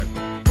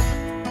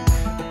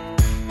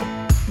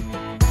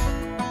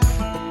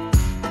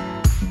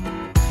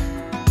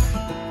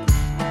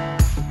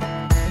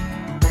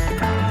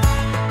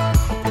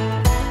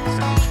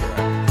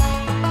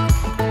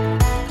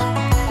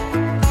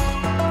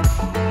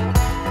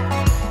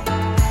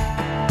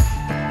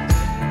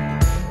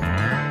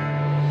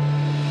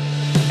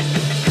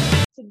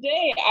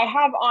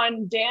have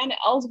on Dan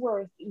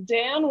Ellsworth.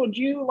 Dan, would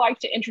you like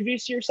to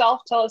introduce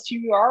yourself? Tell us who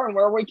you are and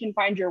where we can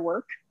find your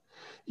work.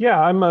 Yeah,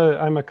 I'm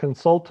a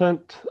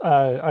consultant.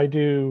 I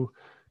do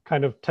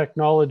kind of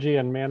technology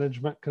and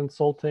management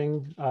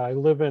consulting. I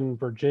live in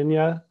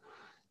Virginia,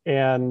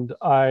 and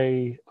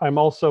I'm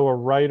also a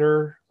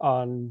writer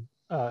on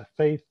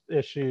faith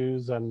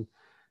issues, and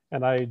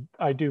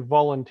I do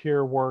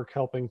volunteer work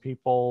helping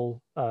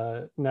people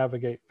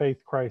navigate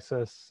faith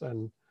crisis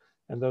and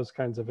those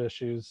kinds of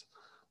issues.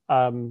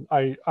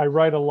 I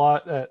write a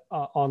lot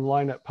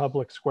online at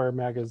Public Square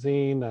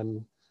Magazine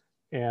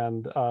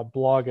and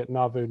blog at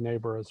Nauvoo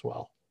Neighbor as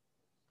well.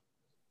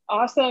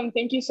 Awesome.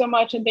 Thank you so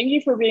much. And thank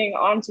you for being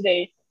on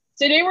today.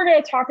 Today, we're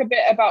going to talk a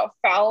bit about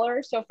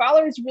Fowler. So,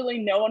 Fowler is really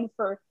known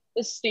for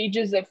the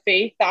stages of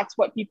faith. That's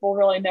what people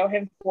really know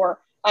him for.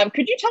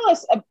 Could you tell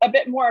us a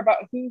bit more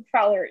about who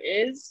Fowler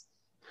is?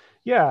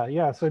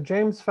 Yeah. So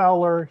James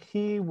Fowler,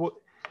 he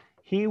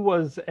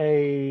was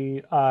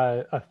a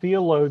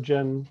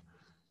theologian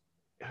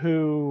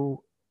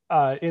who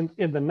in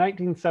the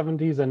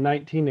 1970s and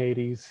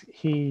 1980s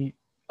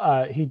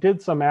he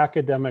did some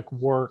academic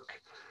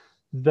work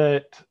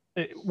that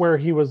where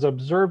he was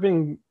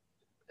observing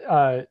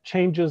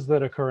changes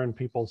that occur in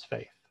people's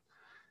faith.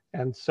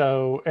 And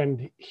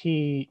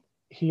he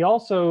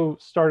also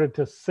started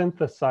to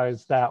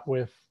synthesize that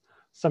with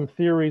some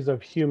theories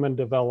of human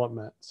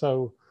development.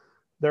 So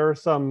there are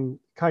some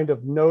kind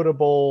of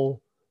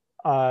notable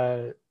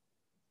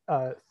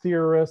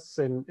theorists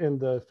in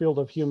the field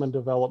of human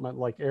development,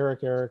 like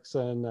Erik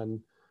Erikson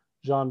and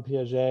Jean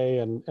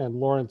Piaget and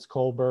Lawrence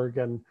Kohlberg.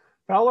 And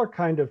Fowler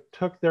kind of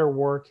took their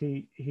work.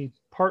 He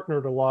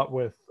partnered a lot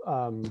with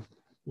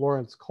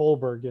Lawrence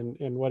Kohlberg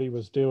in what he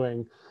was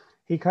doing.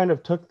 He kind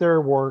of took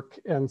their work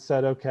and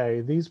said,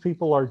 okay, these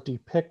people are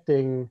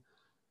depicting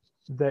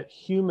that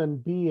human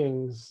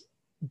beings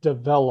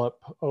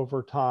develop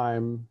over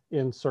time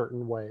in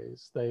certain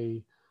ways.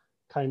 They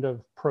kind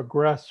of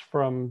progress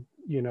from,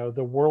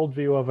 the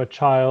worldview of a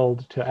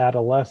child to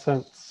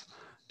adolescence,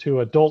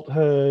 to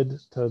adulthood,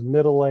 to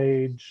middle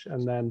age,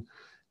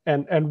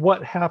 and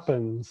what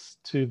happens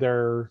to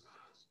their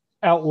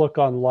outlook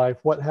on life,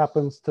 what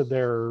happens to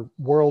their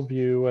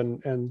worldview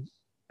and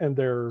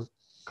their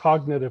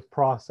cognitive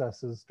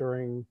processes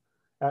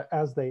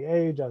as they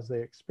age, as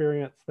they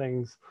experience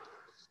things.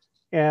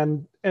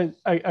 And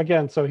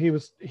again, so he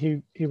was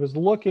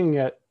looking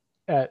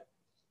at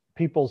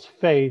people's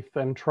faith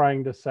and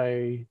trying to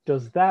say,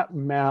 does that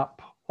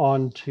map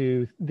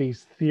onto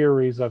these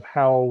theories of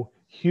how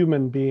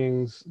human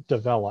beings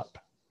develop?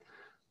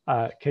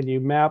 Can you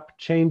map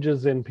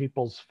changes in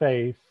people's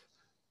faith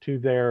to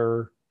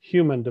their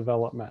human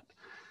development?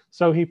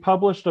 So he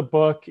published a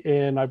book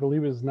in, I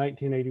believe it was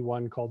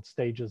 1981, called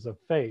Stages of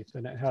Faith.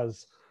 And it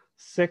has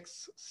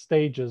 6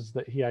 stages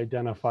that he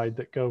identified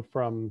that go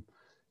from,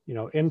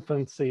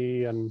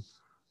 infancy and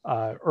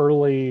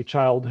early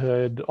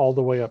childhood all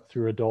the way up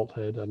through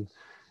adulthood.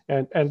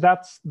 And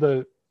that's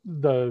the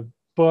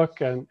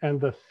book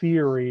and the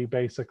theory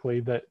basically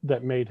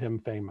that made him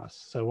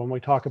famous. So when we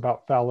talk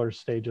about Fowler's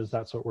stages,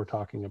 that's what we're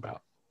talking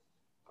about.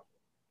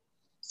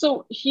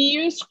 So he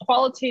used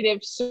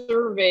qualitative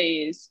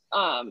surveys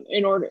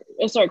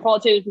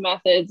qualitative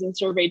methods and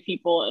surveyed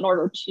people in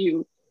order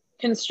to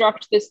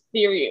construct this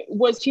theory.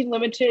 Was he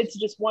limited to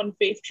just one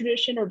faith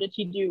tradition, or did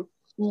he do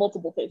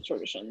multiple faith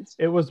traditions?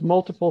 It was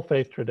multiple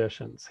faith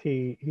traditions.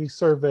 He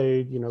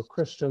surveyed,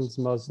 Christians,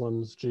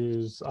 Muslims,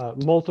 Jews,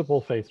 multiple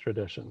faith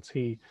traditions.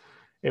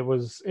 It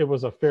was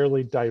a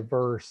fairly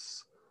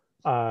diverse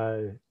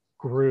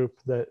group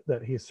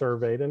that he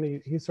surveyed,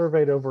 and he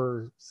surveyed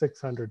over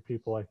 600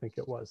 people, I think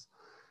it was.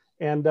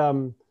 And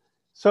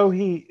so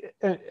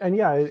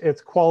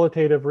it's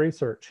qualitative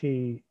research.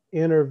 He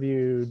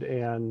interviewed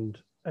and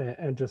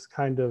just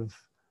kind of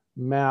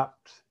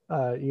mapped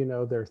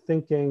their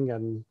thinking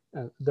and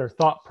their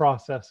thought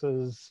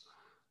processes,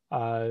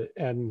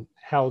 and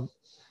how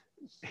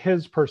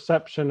his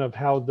perception of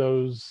how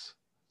those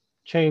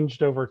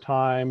changed over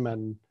time.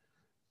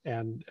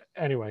 And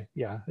anyway,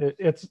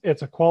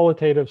 it's a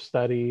qualitative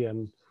study,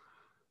 and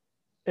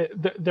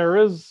there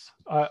is,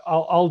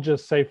 I'll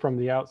just say from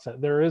the outset,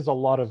 there is a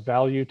lot of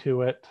value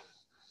to it.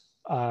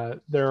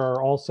 There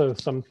are also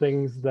some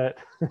things that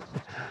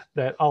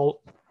that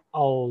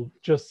I'll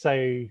just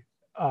say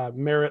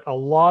merit a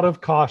lot of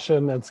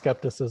caution and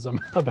skepticism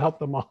about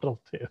the model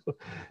too,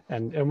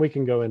 and we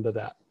can go into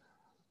that.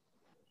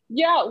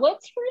 Yeah,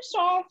 let's first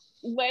off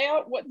lay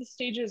out what the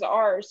stages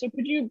are. So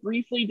could you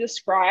briefly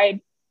describe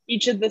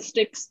each of the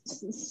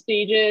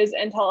stages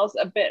and tell us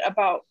a bit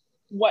about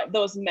what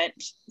those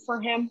meant for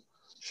him?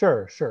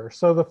 Sure.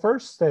 So the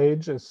first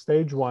stage is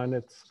stage 1.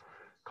 It's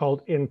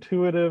called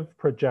intuitive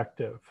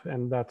projective,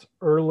 and that's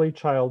early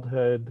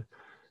childhood.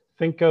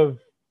 Think of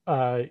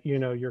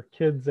your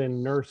kids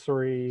in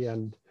nursery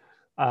and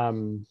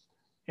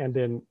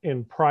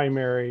in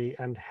primary,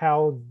 and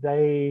how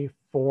they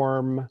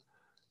form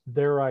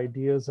their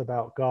ideas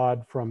about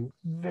God from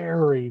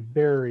very,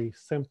 very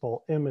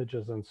simple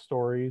images and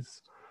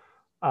stories.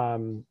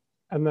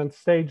 And then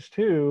stage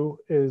 2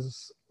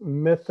 is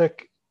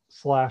mythic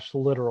 /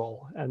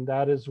 literal. And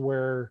that is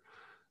where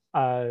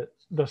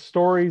the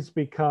stories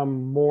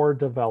become more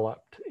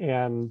developed.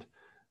 And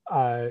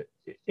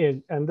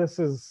and this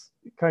is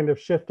kind of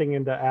shifting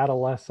into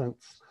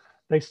adolescence.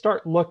 They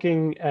start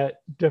looking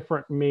at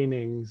different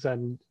meanings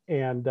and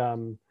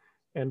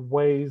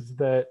ways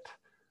that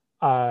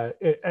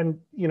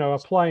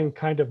applying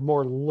kind of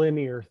more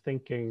linear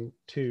thinking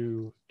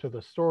to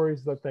the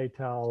stories that they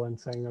tell and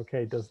saying,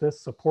 okay, does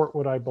this support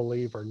what I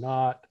believe or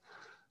not?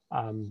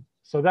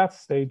 So that's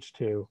stage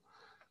 2.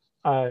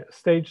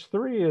 Stage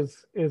 3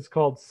 is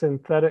called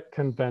synthetic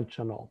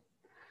conventional.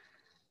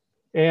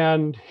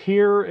 And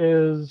here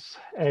is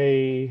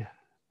I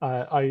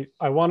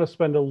want to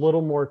spend a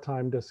little more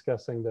time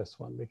discussing this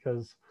one,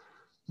 because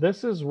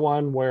this is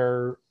one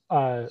where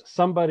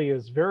somebody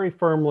is very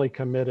firmly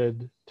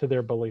committed to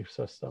their belief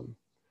system,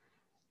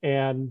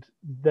 and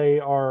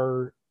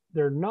they're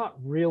not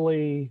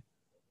really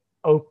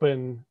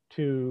open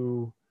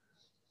to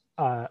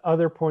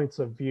other points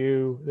of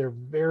view. They're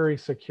very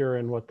secure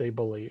in what they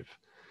believe,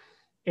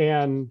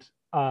 and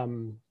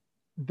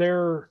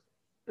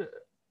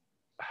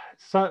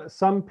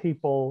some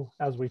people,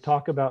 as we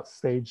talk about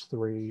stage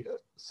 3,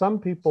 some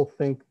people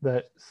think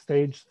that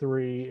stage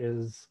 3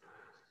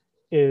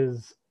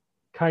 is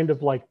kind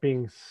of like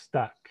being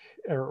stuck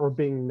or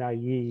being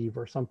naive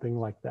or something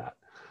like that.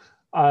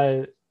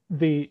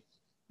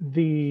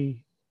 The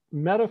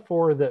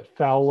metaphor that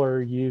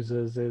Fowler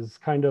uses is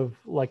kind of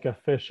like a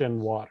fish in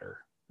water.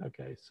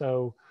 Okay,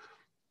 so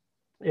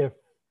if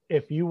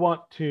you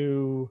want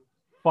to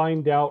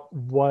find out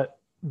what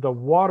the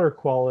water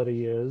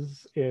quality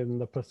is in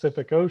the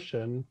Pacific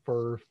Ocean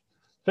for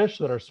fish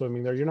that are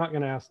swimming there, you're not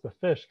going to ask the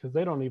fish, because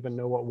they don't even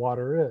know what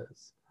water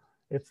is.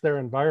 It's their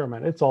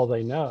environment. It's all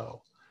they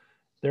know.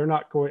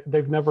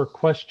 They've never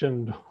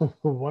questioned,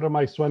 what am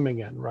I swimming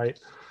in, right?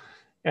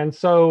 And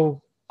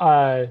so,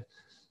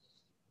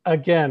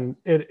 again,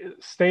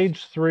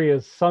 stage 3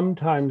 is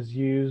sometimes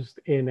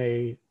used in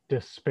a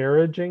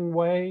disparaging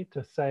way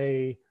to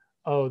say,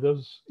 oh,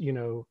 those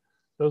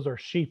are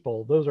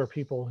sheeple. Those are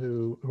people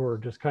who are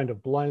just kind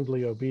of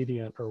blindly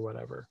obedient or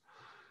whatever.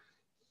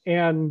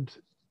 And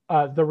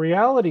the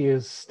reality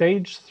is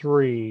stage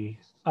 3,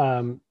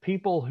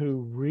 people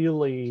who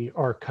really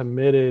are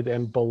committed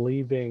and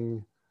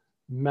believing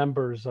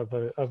members of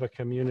a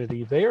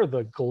community, they are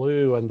the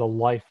glue and the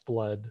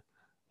lifeblood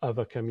of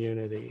a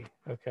community,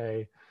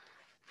 okay?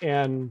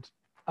 And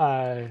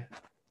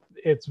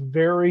it's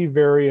very,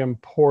 very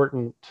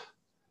important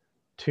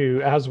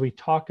to, as we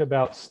talk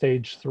about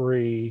stage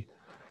 3,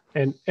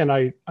 and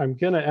I'm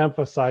going to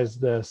emphasize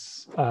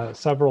this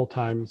several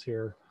times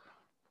here.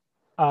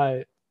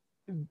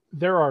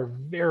 There are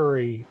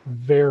very,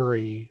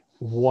 very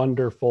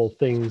wonderful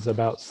things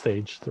about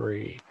stage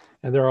 3,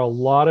 and there are a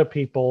lot of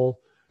people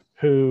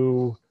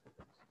who,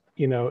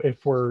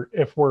 if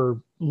we're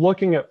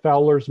looking at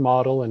Fowler's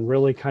model and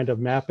really kind of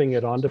mapping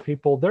it onto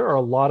people, there are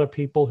a lot of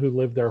people who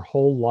live their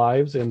whole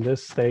lives in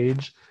this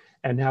stage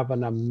and have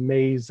an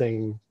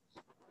amazing,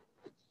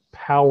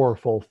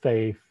 powerful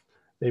faith.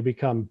 They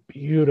become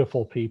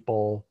beautiful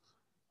people,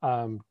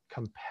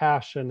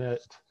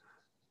 compassionate,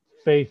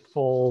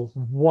 faithful,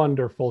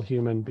 wonderful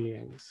human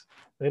beings.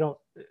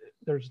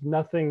 There's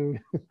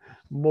nothing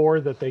more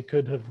that they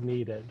could have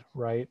needed,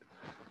 right?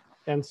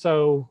 And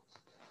so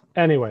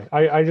anyway,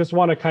 I just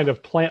want to kind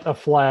of plant a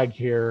flag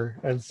here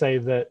and say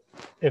that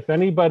if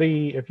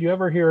you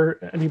ever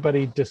hear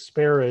anybody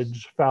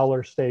disparage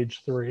Fowler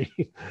stage 3,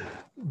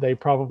 they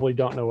probably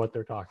don't know what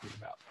they're talking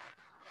about.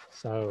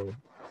 So,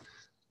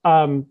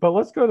 but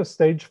let's go to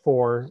stage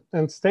 4.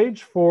 And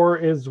stage 4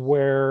 is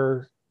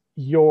where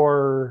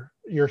you're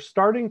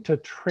starting to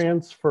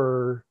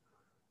transfer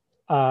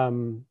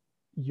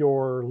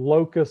your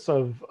locus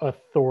of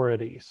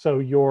authority. So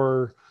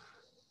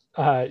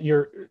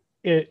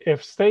in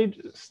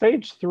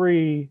stage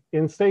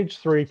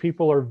 3,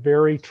 people are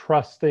very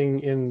trusting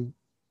in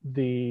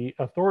the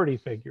authority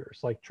figures,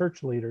 like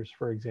church leaders,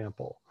 for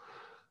example.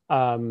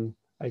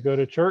 I go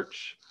to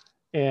church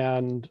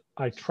and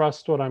I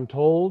trust what I'm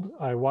told.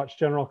 I watch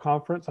General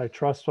Conference, I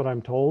trust what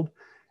I'm told.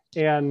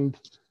 And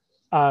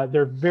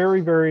they're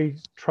very, very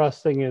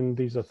trusting in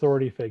these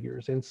authority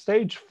figures. In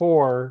stage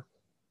 4,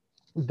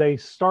 they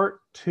start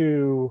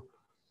to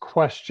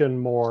question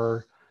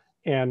more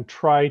and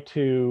try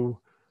to,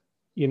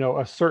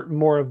 assert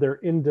more of their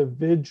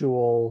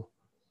individual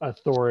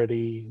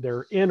authority,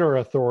 their inner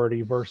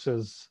authority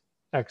versus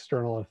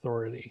external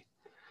authority.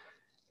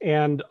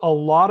 And a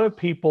lot of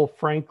people,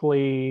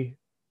 frankly,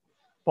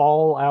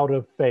 fall out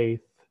of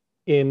faith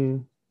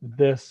in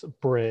this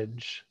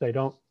bridge. They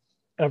don't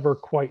ever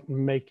quite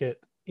make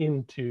it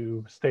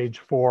into stage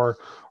 4,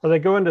 or they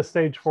go into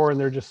stage 4 and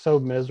they're just so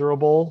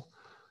miserable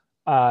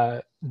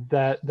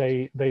that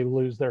they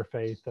lose their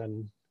faith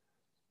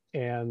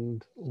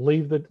and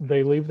leave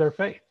their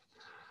faith.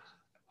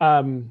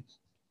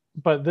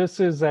 But this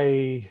is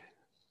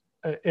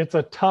it's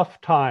a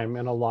tough time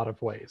in a lot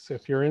of ways.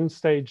 If you're in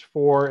stage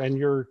 4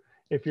 and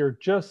if you're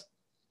just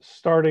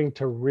starting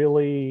to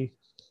really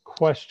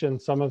question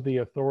some of the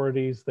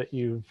authorities that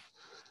you've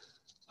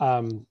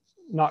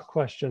not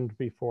questioned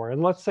before.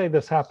 And let's say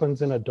this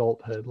happens in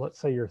adulthood. Let's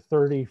say you're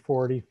 30,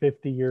 40,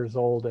 50 years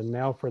old, and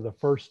now for the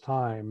first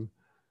time,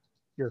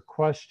 you're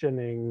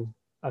questioning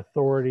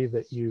authority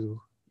that you've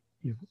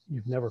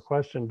never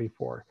questioned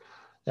before.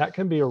 That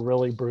can be a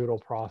really brutal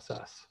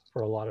process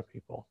for a lot of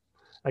people.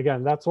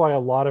 Again, that's why a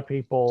lot of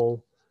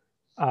people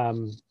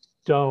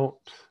don't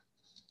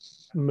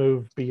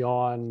move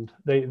beyond,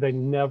 they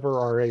never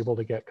are able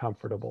to get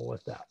comfortable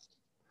with that.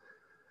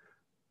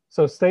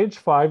 So stage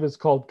 5 is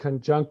called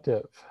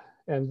conjunctive.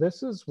 And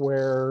this is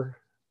where,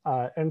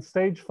 and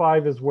stage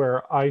 5 is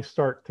where I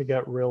start to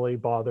get really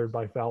bothered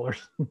by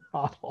Fowler's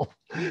model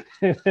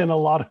in a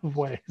lot of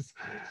ways.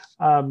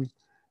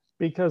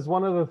 Because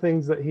one of the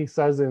things that he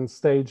says in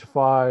stage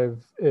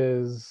 5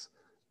 is,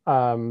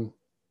 it's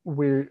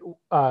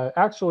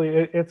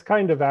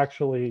kind of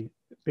actually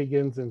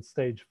begins in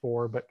stage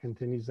 4, but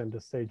continues into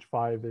stage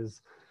 5,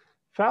 is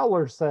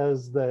Fowler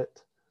says that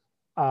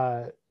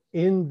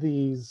in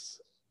these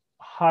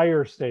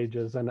higher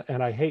stages, and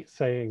I hate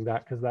saying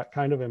that because that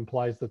kind of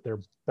implies that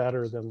they're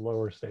better than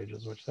lower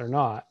stages, which they're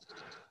not.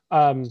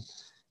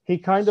 He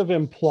kind of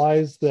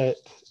implies that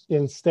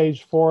in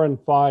stage 4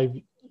 and 5,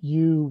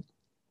 you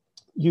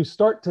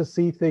start to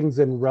see things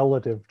in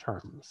relative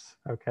terms,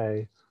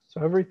 okay?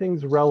 So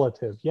everything's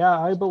relative. Yeah,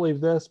 I believe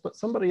this, but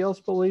somebody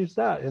else believes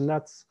that. And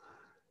that's,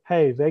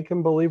 hey, they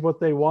can believe what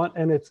they want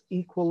and it's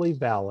equally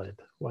valid.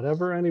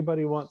 Whatever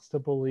anybody wants to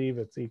believe,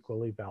 it's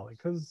equally valid.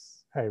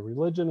 Because, hey,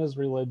 religion is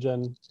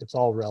religion. It's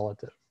all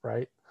relative,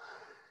 right?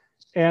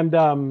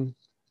 And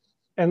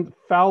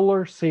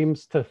Fowler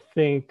seems to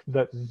think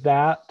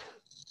that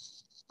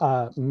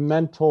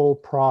mental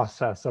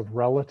process of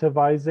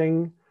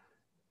relativizing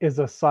is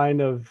a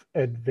sign of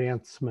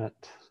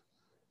advancement.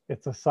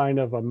 It's a sign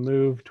of a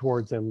move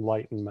towards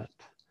enlightenment.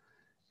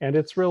 And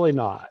it's really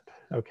not,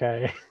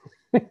 okay?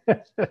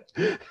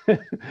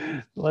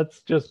 Let's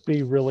just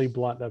be really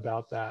blunt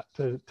about that.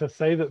 To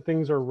say that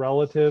things are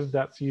relative,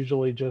 that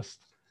usually just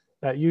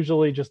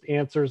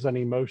answers an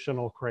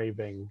emotional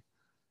craving.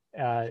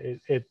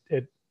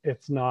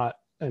 It's not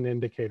an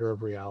indicator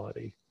of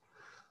reality.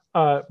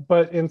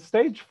 But in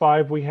stage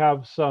 5, we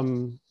have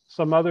some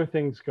other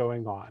things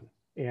going on.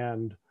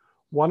 And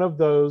one of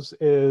those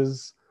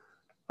is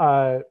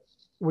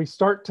we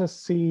start to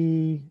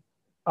see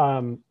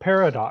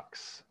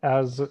paradox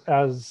as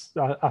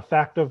a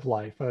fact of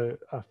life,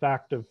 a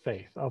fact of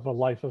faith, of a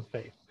life of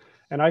faith.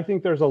 And I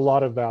think there's a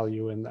lot of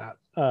value in that.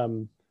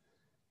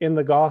 In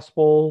the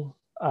gospel,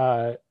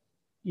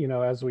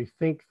 as we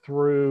think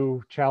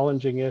through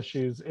challenging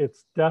issues,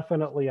 it's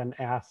definitely an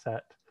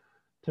asset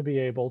to be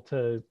able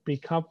to be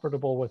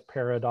comfortable with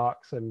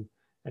paradox and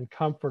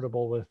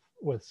comfortable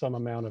with some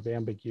amount of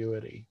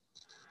ambiguity.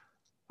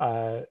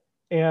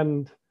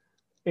 And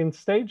in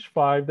stage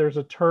 5, there's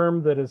a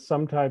term that is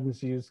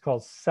sometimes used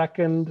called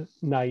second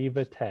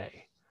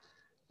naivete.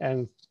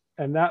 And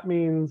that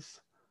means,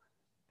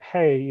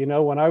 hey,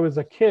 when I was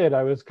a kid,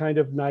 I was kind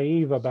of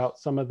naive about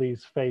some of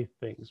these faith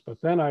things,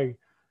 but then I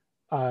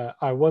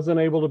wasn't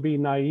able to be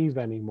naive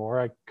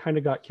anymore. I kind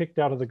of got kicked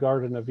out of the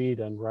Garden of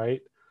Eden,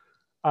 right?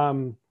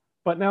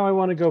 But now I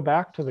want to go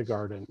back to the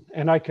garden,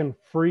 and I can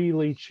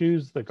freely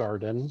choose the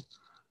garden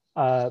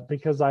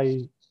because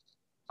I've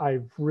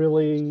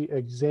really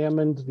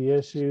examined the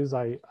issues.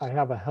 I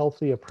have a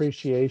healthy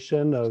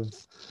appreciation of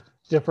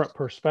different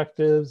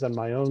perspectives and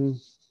my own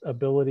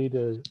ability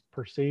to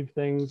perceive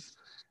things.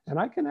 And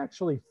I can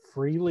actually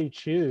freely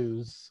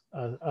choose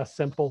a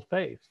simple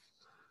faith.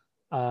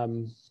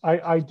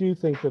 I do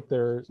think that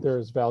there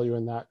is value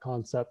in that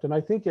concept. And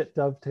I think it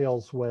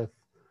dovetails with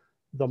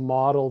the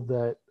model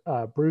that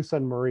Bruce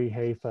and Marie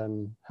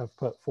Hafen have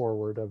put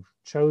forward of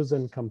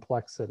chosen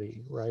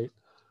complexity, right?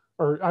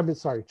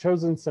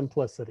 Chosen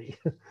simplicity.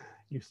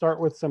 You start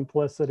with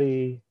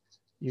simplicity,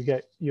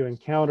 you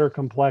encounter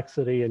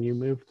complexity and you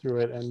move through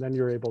it, and then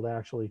you're able to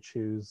actually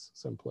choose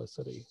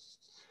simplicity.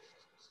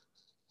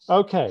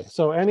 Okay,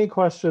 so any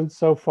questions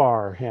so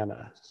far,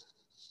 Hannah?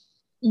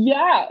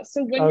 Yeah,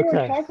 so when you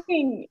were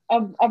talking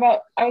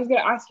about, I was going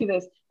to ask you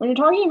this, when you're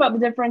talking about the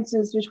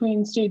differences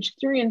between stage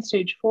 3 and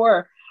stage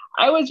 4,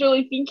 I was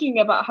really thinking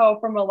about how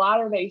from a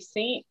Latter-day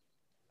Saint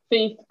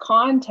faith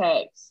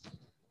context,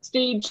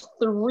 stage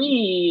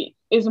 3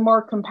 is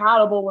more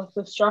compatible with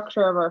the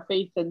structure of our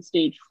faith than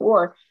stage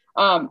 4.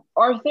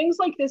 Are things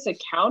like this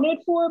accounted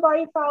for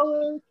by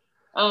Fowler?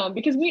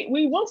 Because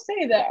we will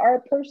say that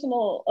our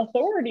personal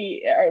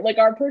authority, or like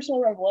our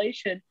personal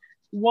revelation,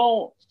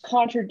 won't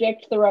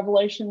contradict the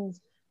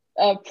revelations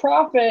of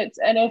prophets.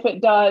 And if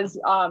it does,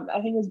 I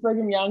think it was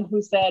Brigham Young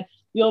who said,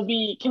 you'll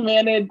be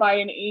commanded by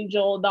an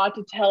angel not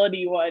to tell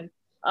anyone.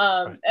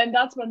 And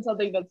that's been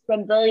something that's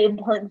been very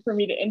important for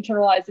me to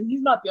internalize. And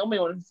he's not the only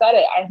one who said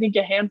it. I think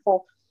a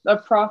handful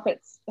of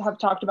prophets have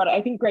talked about it.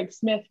 I think Greg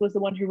Smith was the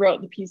one who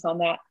wrote the piece on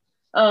that.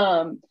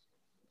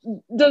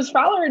 Does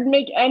Fowler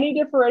make any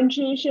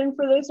differentiation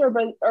for this,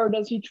 or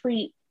does he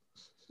treat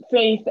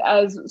faith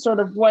as sort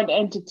of one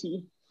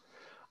entity?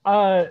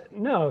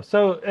 No.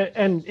 So,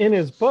 and in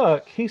his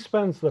book, he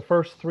spends the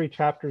first 3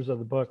 chapters of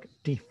the book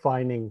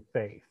defining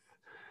faith.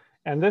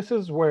 And this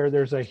is where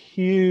there's a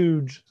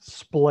huge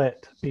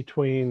split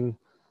between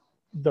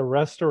the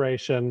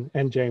Restoration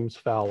and James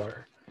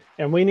Fowler.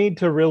 And we need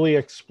to really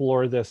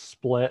explore this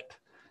split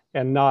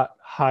and not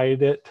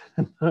hide it,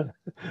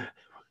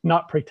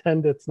 not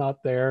pretend it's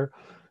not there.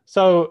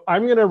 So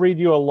I'm going to read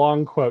you a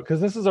long quote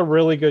because this is a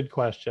really good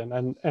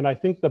question. And I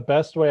think the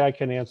best way I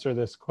can answer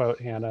this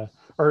quote, Hannah,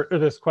 or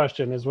this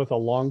question is with a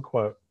long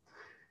quote.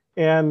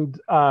 And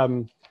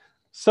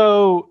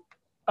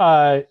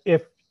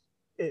if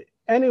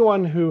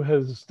anyone who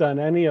has done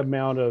any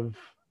amount of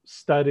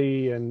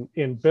study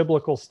in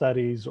biblical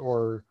studies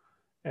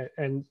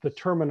and the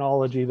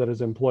terminology that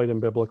is employed in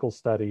biblical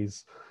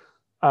studies,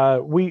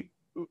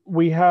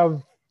 we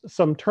have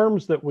some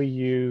terms that we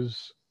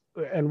use,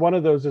 and one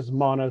of those is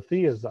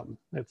monotheism.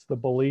 It's the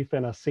belief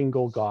in a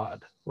single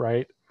God,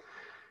 right?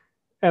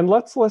 And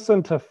let's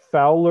listen to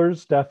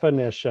Fowler's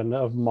definition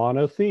of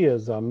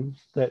monotheism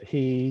that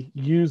he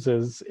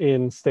uses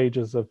in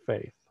Stages of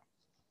Faith.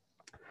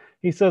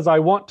 He says, I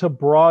want to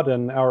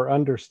broaden our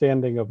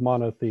understanding of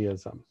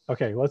monotheism.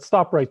 Okay, let's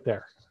stop right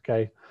there,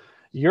 okay?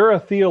 You're a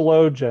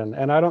theologian,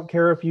 and I don't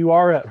care if you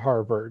are at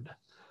Harvard.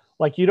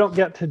 Like, you don't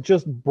get to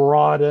just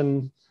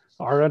broaden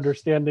our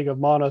understanding of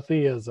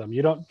monotheism.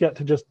 You don't get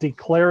to just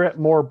declare it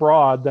more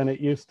broad than it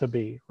used to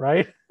be,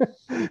 right?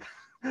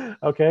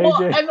 Okay.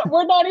 Well, and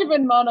we're not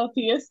even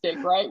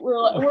monotheistic, right?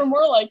 We're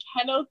more like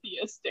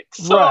henotheistic.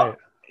 So, right.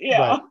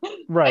 Yeah.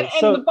 Right.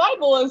 And the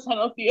Bible is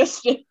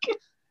henotheistic.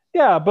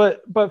 Yeah,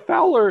 but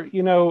Fowler,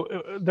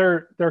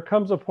 there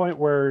comes a point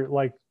where,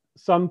 like,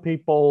 some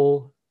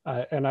people,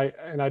 and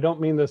I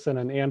don't mean this in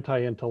an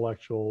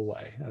anti-intellectual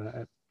way.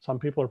 Some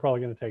people are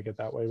probably going to take it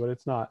that way, but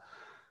it's not.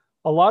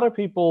 A lot of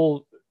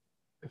people,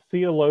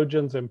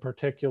 theologians in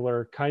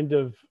particular, kind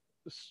of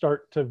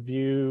start to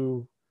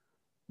view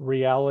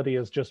reality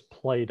as just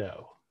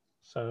Play-Doh.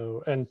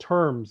 So, and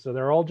terms, so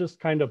they're all just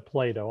kind of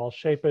Play-Doh. I'll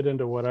shape it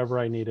into whatever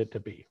I need it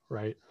to be,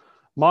 right?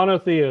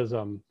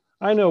 Monotheism.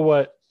 I know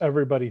what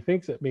everybody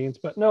thinks it means,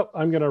 but nope,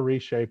 I'm going to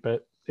reshape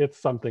it.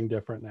 It's something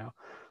different now.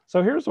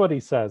 So here's what he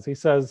says. He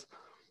says,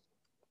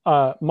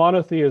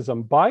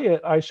 monotheism, by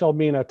it, I shall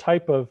mean a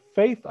type of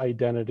faith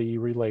identity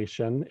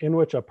relation in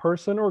which a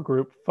person or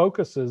group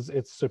focuses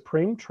its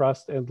supreme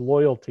trust and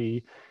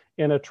loyalty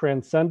in a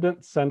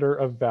transcendent center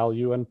of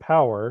value and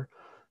power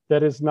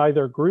that is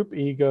neither group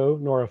ego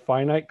nor a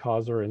finite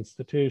cause or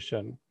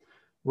institution.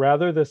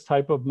 Rather, this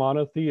type of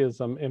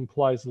monotheism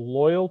implies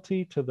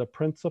loyalty to the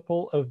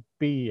principle of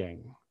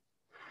being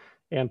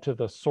and to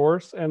the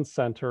source and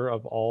center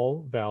of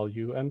all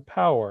value and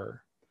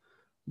power.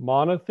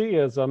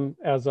 Monotheism,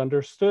 as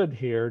understood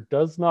here,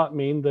 does not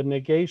mean the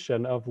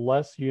negation of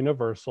less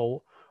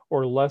universal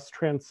or less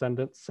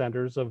transcendent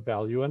centers of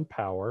value and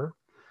power,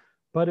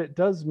 but it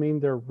does mean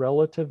their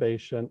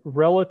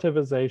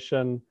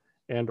relativization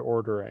and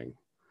ordering.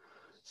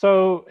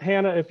 So,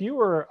 Hannah, if you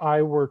or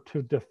I were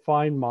to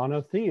define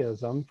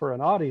monotheism for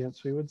an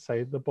audience, we would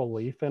say the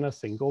belief in a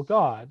single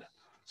God.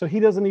 So he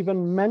doesn't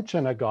even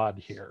mention a God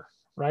here,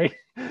 right?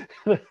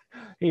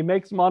 He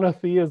makes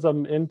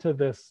monotheism into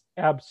this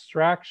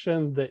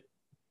abstraction that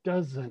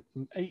doesn't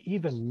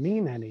even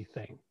mean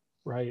anything,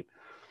 right?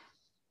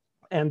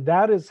 And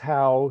that is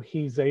how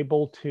he's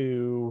able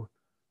to,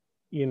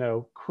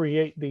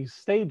 create these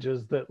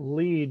stages that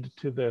lead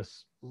to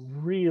this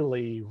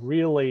really,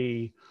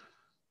 really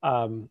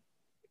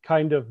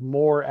kind of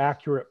more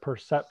accurate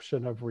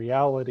perception of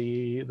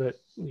reality that,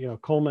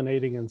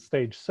 culminating in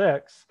stage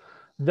 6,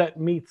 that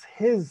meets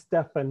his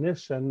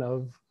definition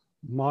of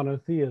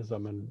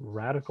monotheism and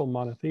radical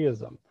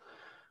monotheism,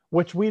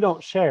 which we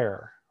don't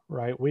share,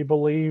 right? We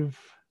believe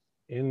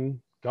in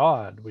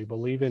God. We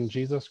believe in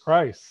Jesus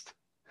Christ.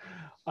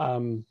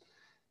 And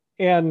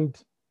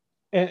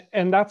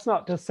that's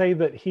not to say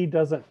that he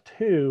doesn't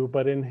too,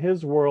 but in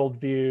his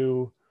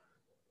worldview,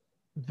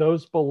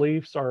 those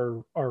beliefs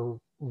are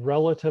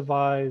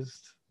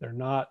relativized. They're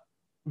not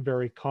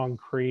very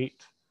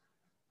concrete.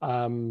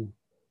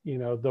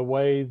 The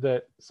way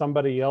that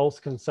somebody else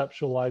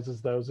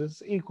conceptualizes those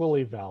is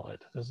equally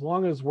valid, as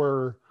long as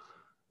we're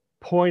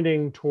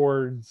pointing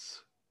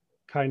towards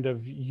kind of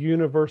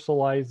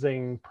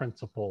universalizing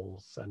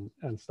principles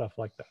and stuff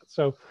like that.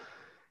 So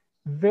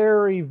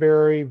very,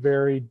 very,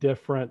 very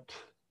different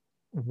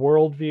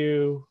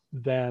worldview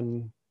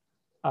than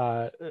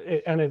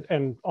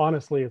and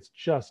honestly, it's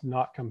just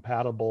not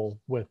compatible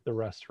with the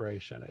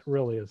Restoration. It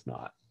really is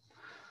not.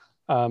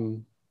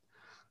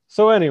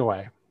 So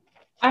anyway,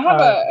 I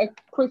have a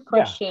quick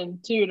question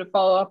too to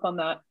follow up on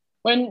that.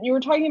 When you were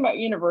talking about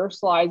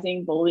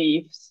universalizing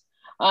beliefs,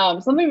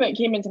 something that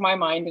came into my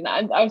mind, and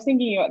I was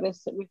thinking about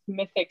this with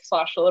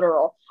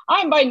mythic/literal.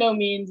 I'm by no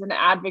means an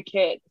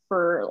advocate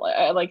for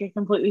like a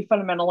completely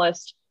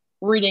fundamentalist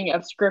reading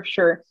of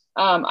scripture.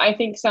 I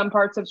think some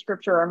parts of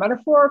scripture are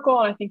metaphorical,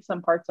 and I think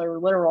some parts are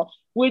literal.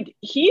 Would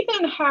he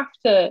then have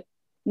to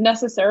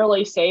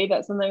necessarily say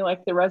that something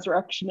like the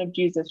resurrection of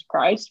Jesus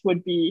Christ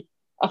would be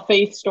a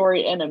faith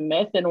story and a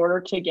myth in order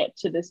to get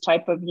to this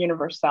type of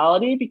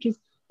universality, because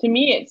to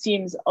me it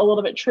seems a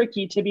little bit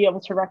tricky to be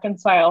able to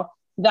reconcile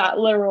that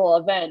literal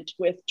event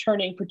with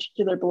turning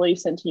particular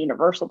beliefs into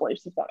universal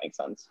beliefs, if that makes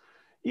sense.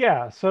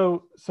 Yeah,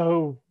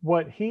 so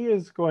what he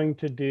is going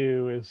to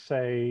do is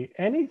say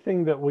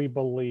anything that we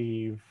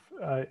believe,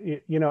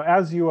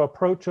 as you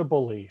approach a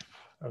belief,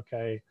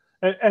 okay,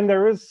 and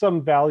there is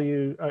some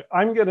value.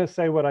 I'm going to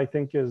say what I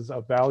think is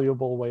a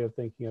valuable way of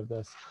thinking of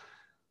this.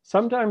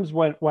 Sometimes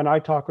when I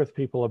talk with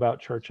people about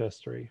church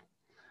history,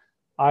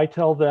 I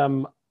tell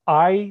them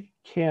I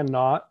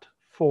cannot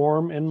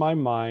form in my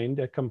mind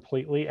a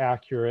completely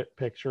accurate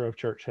picture of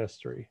church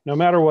history, no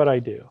matter what I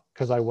do,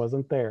 because I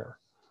wasn't there.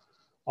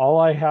 All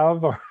I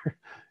have are,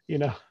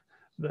 the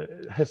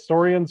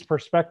historians'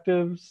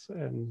 perspectives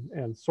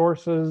and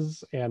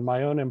sources and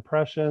my own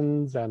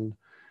impressions and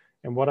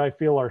what I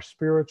feel are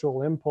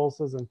spiritual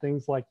impulses and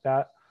things like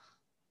that.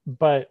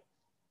 But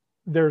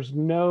there's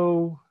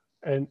no,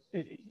 and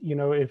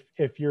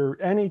if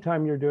you're,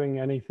 anytime you're doing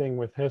anything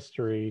with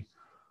history,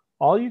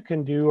 all you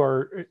can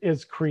do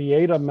is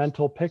create a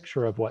mental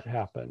picture of what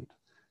happened.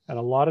 And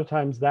a lot of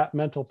times that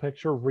mental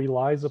picture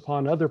relies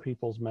upon other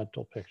people's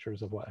mental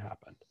pictures of what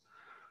happened.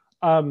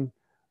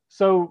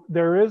 So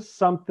there is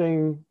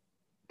something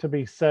to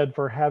be said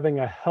for having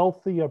a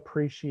healthy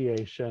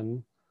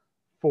appreciation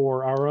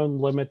for our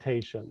own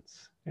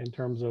limitations in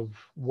terms of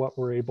what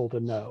we're able to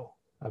know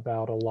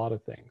about a lot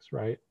of things,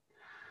 right?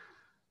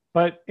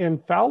 But in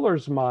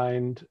Fowler's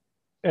mind,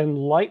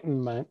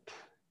 enlightenment,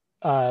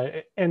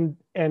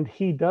 and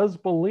he does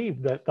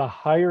believe that the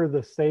higher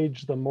the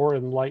stage, the more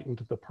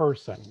enlightened the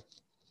person,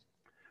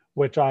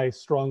 which I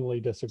strongly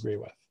disagree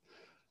with.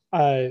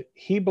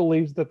 He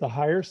believes that the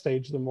higher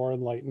stage, the more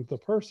enlightened the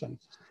person.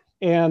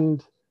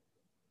 And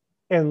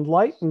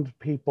enlightened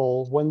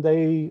people, when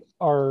they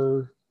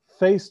are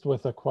faced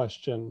with a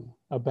question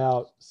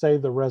about, say,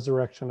 the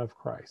resurrection of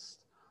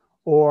Christ,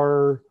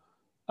 or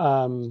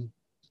the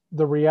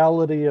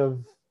reality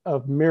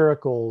of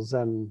miracles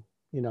and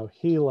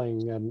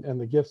healing and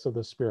the gifts of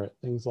the Spirit,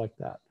 things like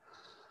that,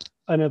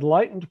 an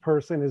enlightened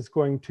person is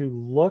going to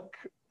look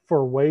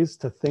for ways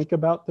to think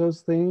about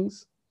those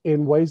things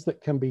in ways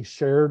that can be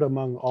shared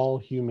among all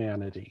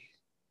humanity.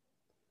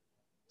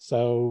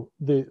 So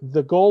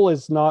the goal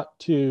is not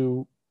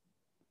to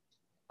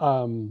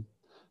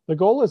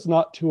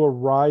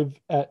arrive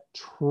at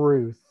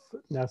truth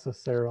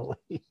necessarily.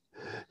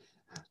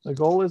 The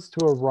goal is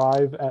to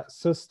arrive at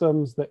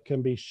systems that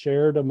can be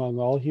shared among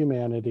all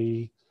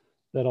humanity,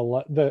 that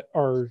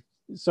are,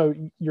 so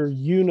you're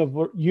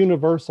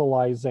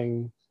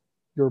universalizing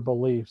your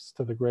beliefs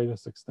to the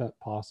greatest extent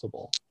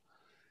possible.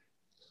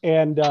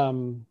 And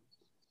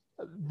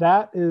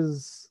that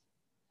is,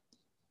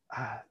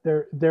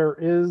 there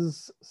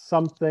is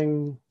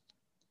something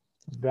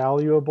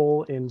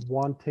valuable in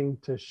wanting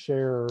to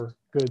share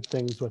good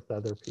things with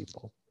other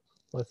people.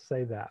 Let's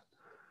say that.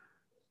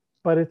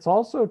 But it's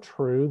also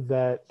true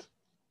that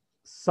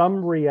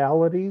some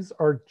realities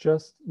are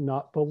just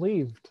not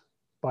believed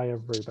by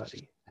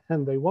everybody,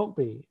 and they won't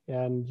be.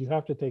 And you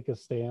have to take a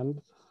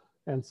stand.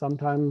 And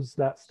sometimes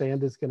that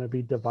stand is going to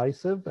be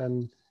divisive,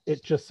 and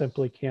it just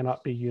simply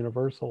cannot be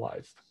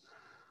universalized.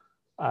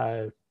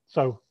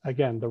 So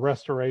again, the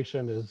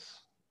restoration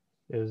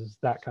is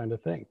that kind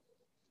of thing.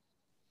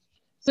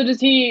 So does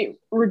he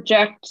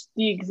reject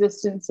the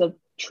existence of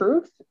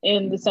truth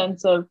in the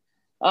sense of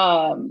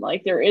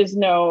like there is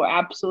no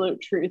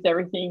absolute truth,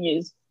 everything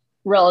is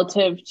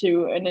relative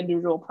to an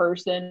individual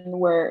person,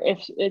 where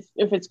if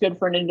it's good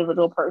for an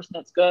individual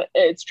person,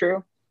 it's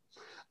true?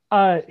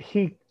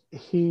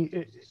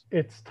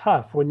 It's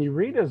tough. When you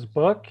read his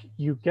book,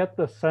 you get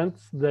the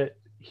sense that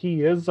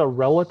he is a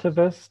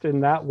relativist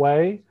in that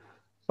way.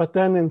 But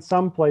then in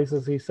some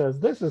places he says,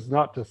 this is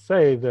not to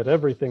say that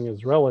everything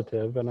is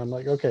relative. And I'm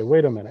like, okay,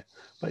 wait a minute.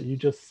 But you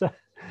just said,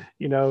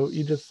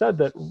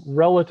 that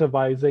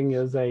relativizing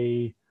is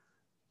an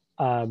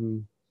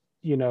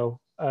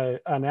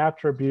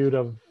attribute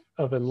of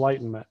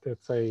enlightenment.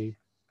 It's a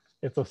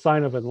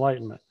sign of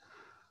enlightenment.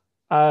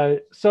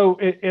 So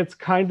it's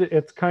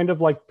kind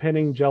of like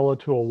pinning Jello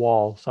to a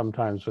wall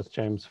sometimes with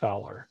James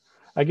Fowler.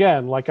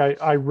 Again, like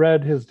I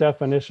read his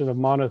definition of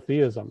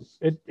monotheism.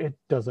 It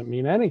doesn't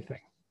mean anything.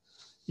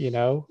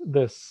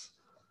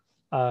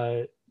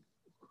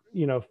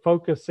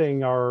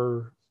 Focusing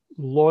our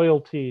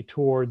loyalty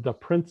toward the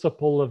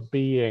principle of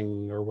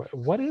being, or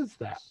what is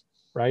that,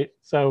 right?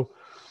 So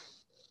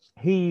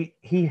he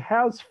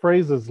has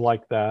phrases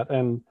like that.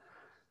 And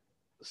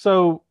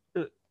so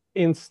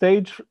in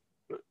stage,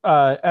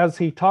 as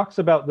he talks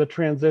about the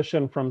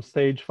transition from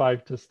stage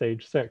 5 to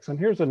stage 6, and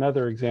here's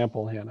another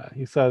example, Hannah.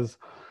 He says,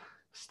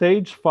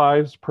 stage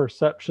 5's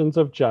perceptions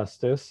of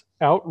justice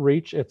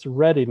outreach its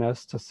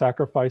readiness to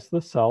sacrifice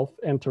the self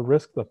and to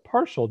risk the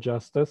partial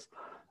justice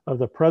of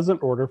the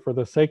present order for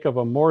the sake of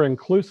a more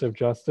inclusive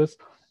justice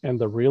and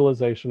the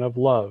realization of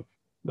love.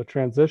 The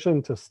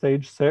transition to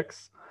stage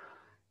 6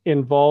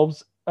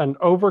 involves an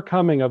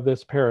overcoming of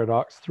this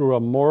paradox through a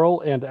moral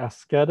and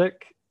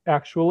ascetic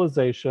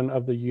actualization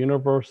of the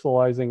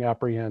universalizing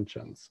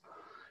apprehensions.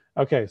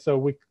 Okay,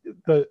 so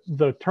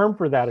the term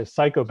for that is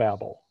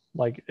psychobabble.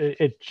 Like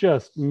it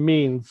just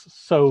means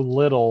so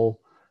little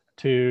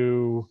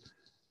to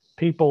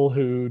people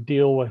who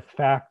deal with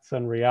facts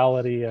and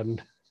reality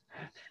and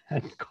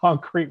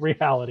concrete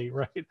reality,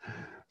 right?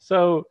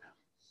 So,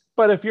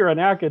 but if you're an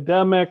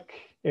academic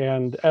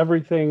and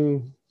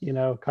everything,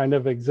 kind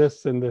of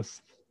exists in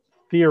this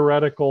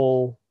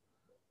theoretical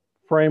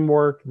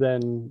framework,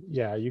 then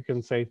yeah, you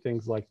can say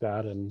things like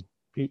that and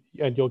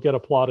you'll get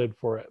applauded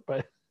for it.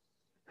 But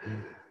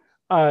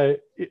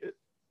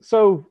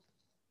so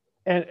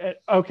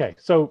okay,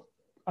 so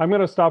I'm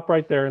going to stop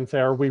right there and say,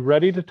 are we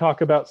ready to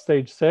talk about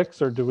stage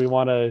 6, or do we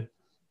want to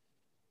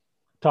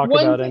talk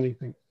about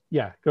anything?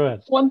 Yeah, go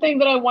ahead. One thing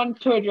that I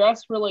want to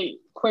address really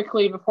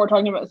quickly before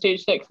talking about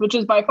stage 6, which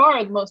is by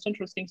far the most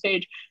interesting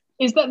stage,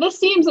 is that this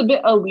seems a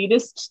bit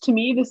elitist to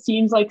me. This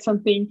seems like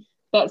something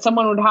that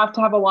someone would have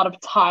to have a lot of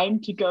time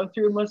to go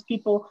through. Most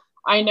people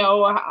I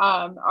know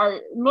are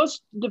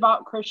most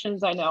devout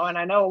Christians I know, and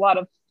I know a lot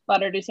of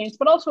Latter-day Saints,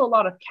 but also a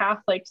lot of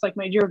Catholics, like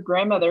my dear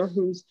grandmother,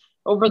 who's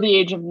over the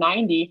age of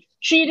 90.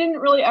 She didn't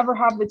really ever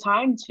have the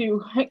time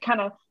to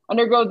kind of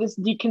undergo this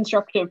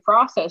deconstructive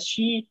process.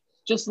 She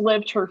just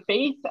lived her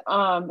faith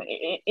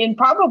in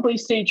probably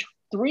stage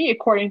 3,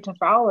 according to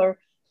Fowler.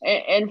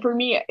 And for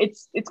me,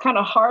 it's kind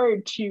of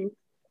hard to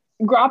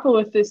grapple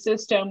with this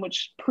system,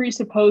 which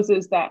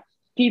presupposes that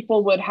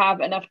people would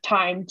have enough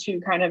time to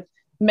kind of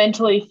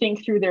mentally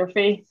think through their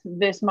faith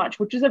this much,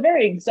 which is a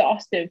very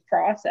exhaustive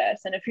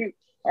process. And if you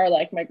are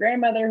like my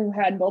grandmother, who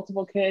had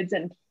multiple kids,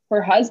 and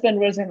her husband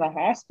was in the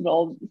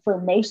hospital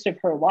for most of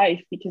her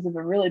life because of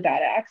a really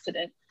bad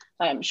accident,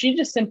 she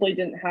just simply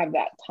didn't have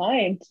that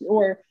time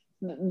or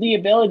the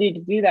ability to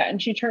do that.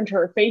 And she turned to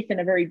her faith in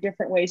a very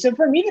different way. So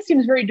for me, this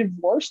seems very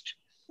divorced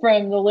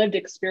from the lived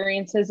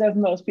experiences of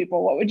most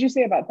people. What would you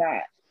say about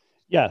that?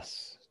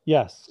 Yes,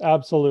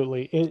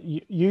 absolutely.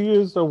 You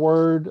used a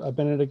word a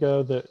minute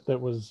ago that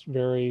was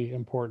very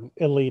important: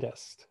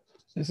 elitist.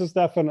 This is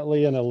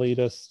definitely an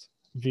elitist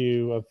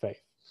view of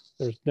faith.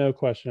 There's no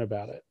question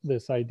about it.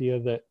 This idea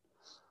that,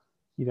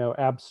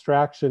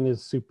 abstraction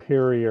is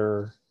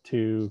superior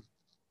to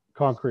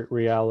concrete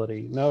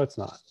reality. No, it's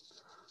not.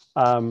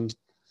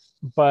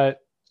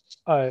 But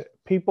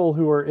people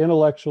who are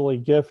intellectually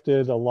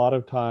gifted a lot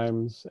of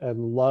times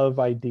and love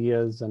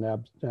ideas and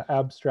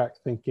abstract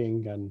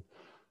thinking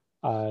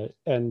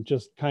and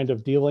just kind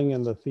of dealing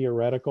in the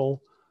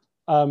theoretical,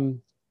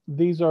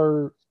 these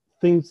are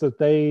things that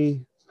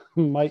they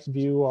might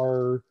view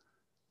are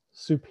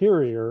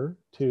superior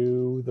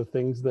to the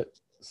things that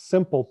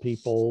simple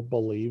people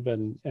believe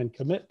and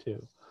commit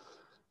to.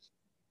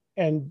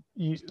 And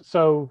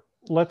so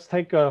let's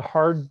take a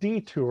hard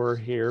detour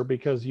here,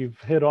 because you've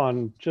hit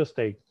on just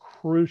a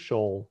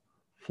crucial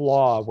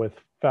flaw with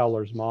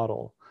Fowler's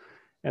model,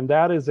 and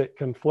that is it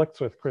conflicts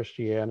with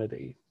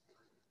Christianity.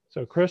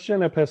 So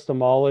Christian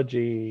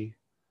epistemology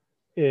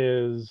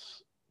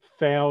is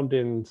found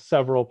in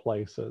several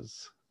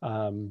places.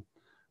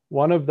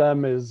 One of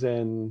them is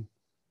in,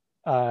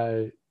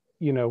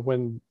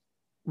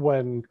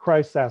 when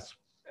Christ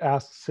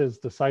asks his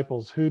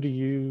disciples, "Who do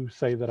you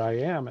say that I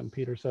am?" And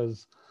Peter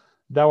says,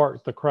 "Thou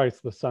art the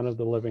Christ, the Son of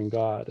the living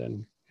God."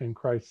 And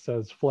Christ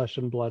says, "Flesh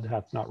and blood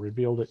hath not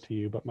revealed it to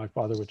you, but my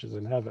Father which is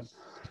in heaven."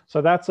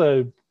 So that's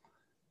a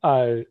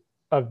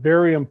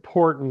very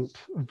important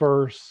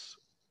verse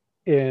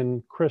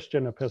in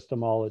Christian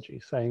epistemology,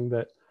 saying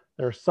that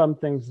there are some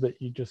things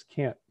that you just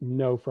can't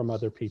know from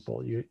other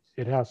people.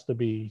 It has to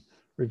be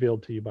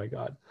revealed to you by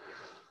God.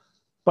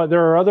 But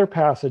there are other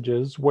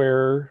passages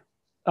where,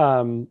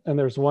 and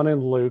there's one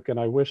in Luke, and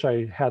I wish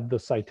I had the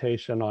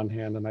citation on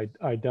hand, and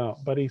I don't,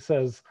 but he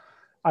says,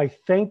 "I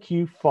thank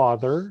you,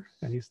 Father,"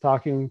 and he's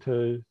talking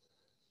to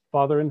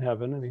Father in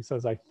heaven, and he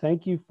says, "I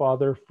thank you,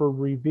 Father, for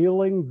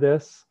revealing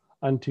this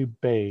unto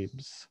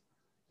babes,"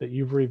 that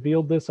you've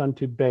revealed this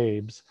unto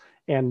babes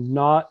and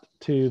not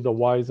to the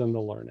wise and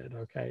the learned.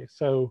 Okay,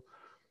 so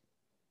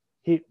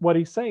what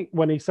he's saying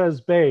when he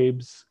says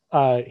babes,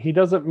 he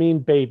doesn't mean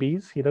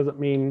babies, he doesn't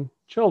mean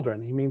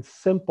children, he means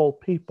simple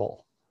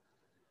people.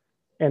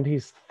 And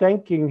he's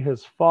thanking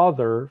his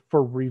Father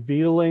for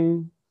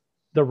revealing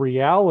the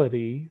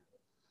reality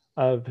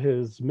of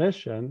his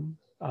mission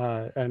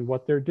and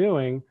what they're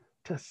doing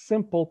to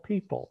simple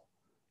people,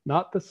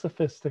 not the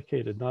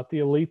sophisticated, not the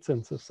elites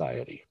in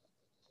society.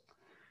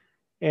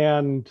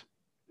 And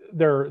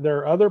there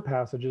are other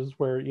passages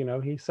where,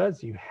 he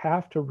says you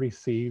have to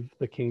receive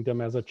the kingdom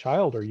as a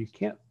child, or you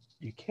can't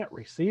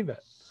receive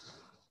it.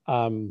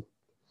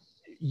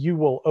 You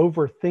will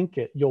overthink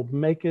it. You'll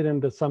make it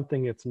into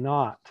something it's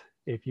not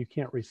if you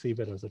can't receive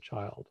it as a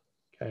child.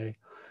 Okay.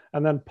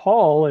 And then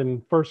Paul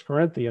in 1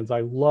 Corinthians, I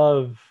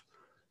love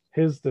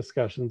his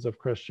discussions of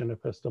Christian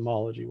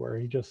epistemology, where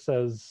he just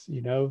says,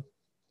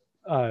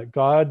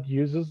 God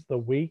uses the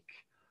weak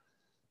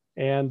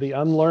and the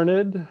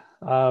unlearned,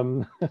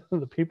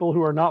 the people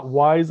who are not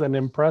wise and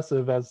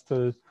impressive as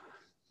to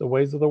the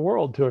ways of the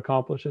world, to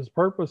accomplish his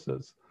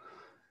purposes.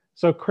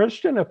 So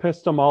Christian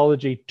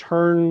epistemology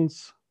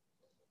turns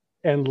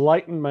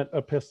Enlightenment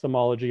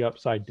epistemology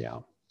upside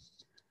down.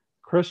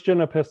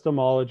 Christian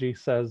epistemology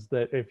says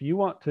that if you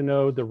want to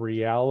know the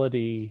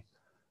reality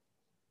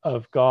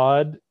of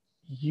God,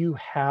 you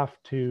have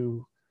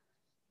to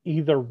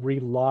either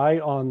rely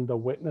on the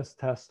witness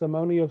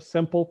testimony of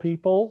simple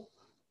people,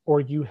 or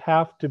you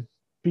have to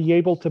be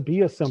able to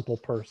be a simple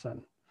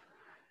person.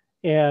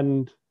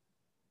 And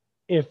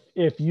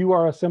if you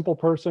are a simple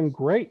person,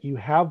 great, you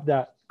have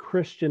that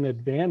Christian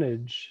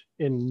advantage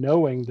in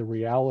knowing the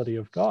reality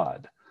of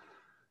God.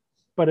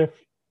 But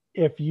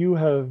if you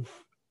have,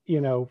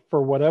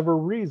 for whatever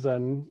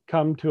reason,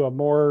 come to a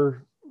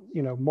more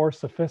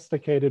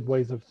sophisticated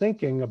ways of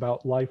thinking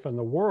about life and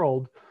the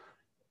world,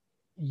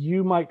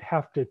 you might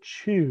have to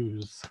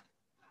choose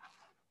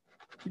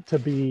to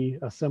be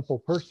a simple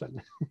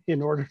person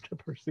in order to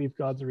perceive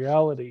God's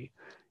reality.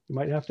 You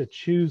might have to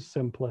choose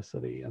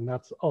simplicity, and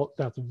that's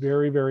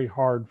very, very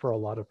hard for a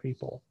lot of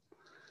people.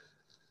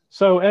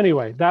 So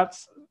anyway,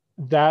 that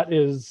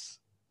is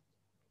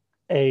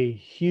a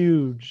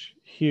huge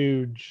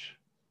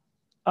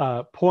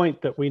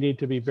point that we need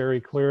to be very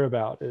clear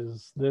about.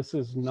 Is this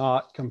is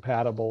not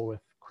compatible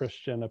with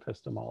Christian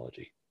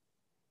epistemology.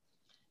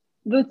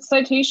 The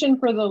citation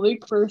for the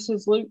Luke verse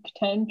is Luke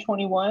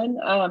 10:21.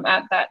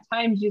 At that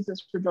time,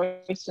 Jesus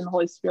rejoiced in the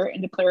Holy Spirit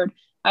and declared,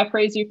 "I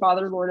praise you,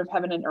 Father, Lord of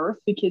heaven and earth,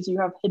 because you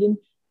have hidden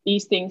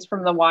these things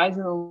from the wise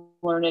and the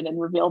learned and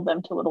revealed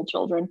them to little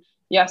children.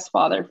 Yes,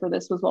 Father, for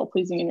this was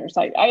well-pleasing in your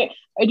sight." I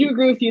do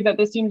agree with you that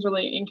this seems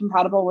really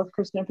incompatible with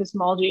Christian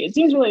epistemology. It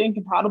seems really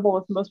incompatible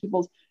with most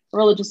people's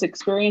religious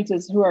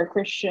experiences who are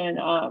Christian,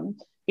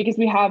 because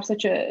we have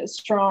such a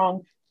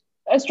strong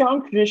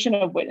tradition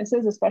of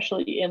witnesses,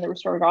 especially in the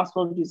restored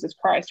gospel of Jesus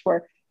Christ,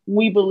 where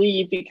we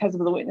believe because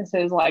of the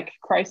witnesses, like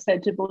Christ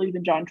said to believe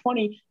in John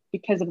 20,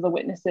 because of the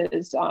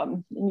witnesses,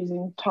 and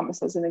using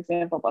Thomas as an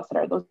example, blessed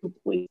are those who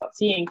believe without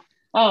seeing.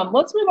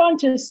 Let's move on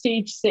to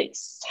stage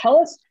 6. Tell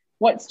us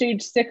what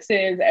stage 6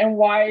 is and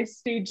why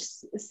stage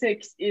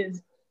 6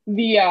 is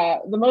the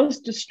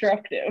most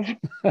destructive.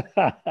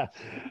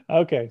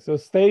 Okay, so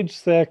stage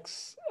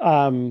 6.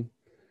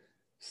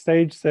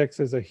 Stage 6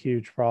 is a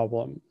huge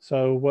problem.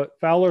 So what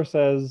Fowler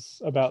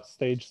says about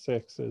stage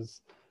 6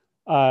 is,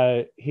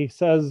 he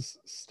says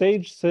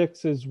stage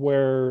 6 is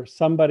where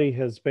somebody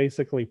has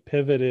basically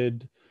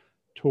pivoted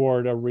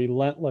toward a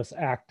relentless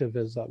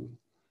activism.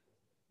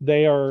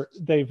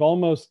 They've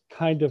almost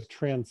kind of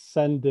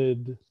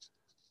transcended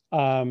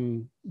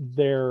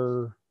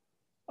their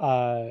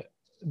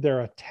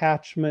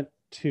attachment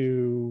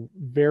to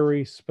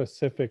very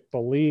specific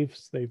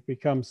beliefs. They've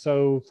become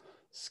so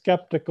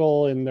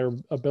skeptical in their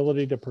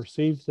ability to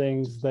perceive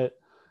things that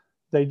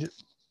the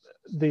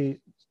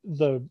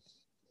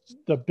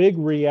big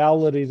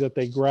reality that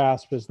they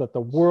grasp is that the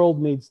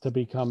world needs to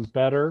become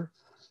better,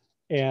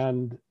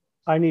 and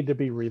I need to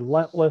be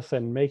relentless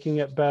in making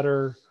it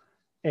better.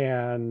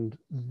 And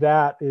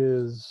that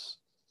is,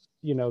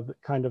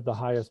 kind of the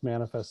highest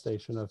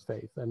manifestation of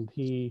faith. And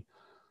he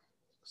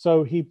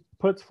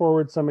puts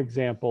forward some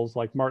examples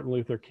like Martin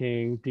Luther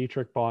King,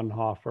 Dietrich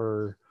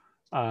Bonhoeffer.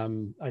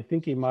 I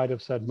think he might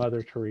have said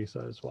Mother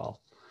Teresa as well.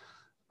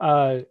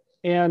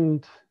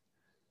 And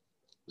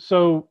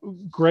so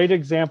great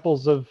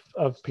examples of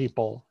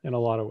people in a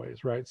lot of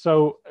ways, right?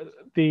 So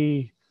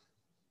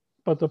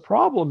but the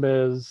problem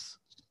is,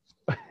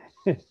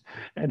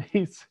 and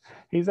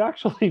he's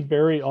actually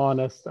very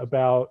honest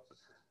about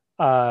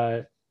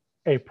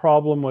a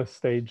problem with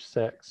stage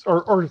 6,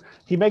 or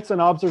he makes an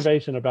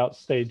observation about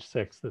stage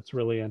 6 that's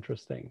really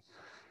interesting.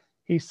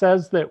 He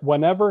says that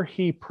whenever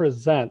he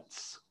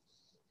presents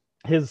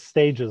his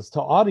stages to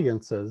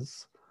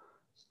audiences,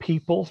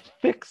 people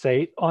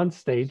fixate on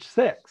stage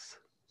 6.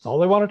 It's all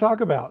they want to talk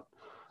about.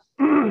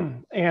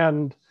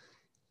 And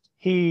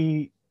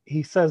he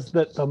says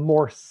that the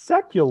more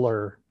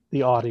secular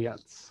the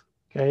audience,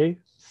 okay,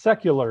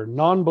 secular,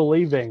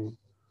 non-believing,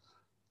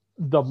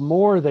 the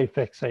more they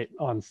fixate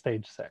on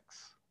stage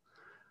 6.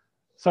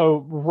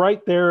 So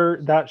right there,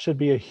 that should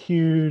be a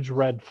huge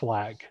red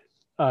flag,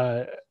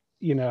 as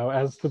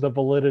to the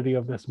validity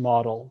of this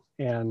model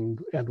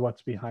and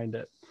what's behind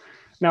it.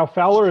 Now,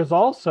 Fowler is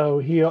also,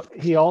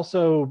 he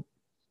also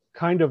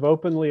kind of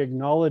openly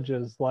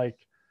acknowledges, like,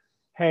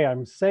 hey,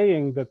 I'm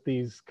saying that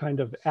these kind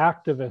of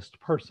activist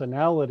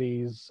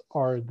personalities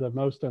are the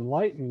most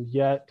enlightened,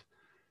 yet,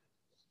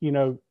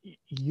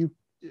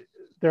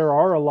 there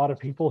are a lot of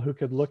people who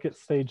could look at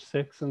stage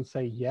 6 and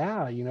say,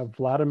 yeah,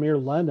 Vladimir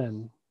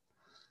Lenin,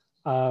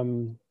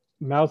 Mao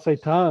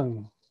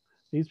Zedong,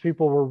 these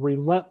people were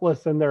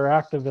relentless in their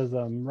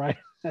activism, right?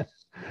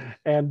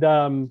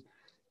 And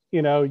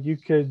you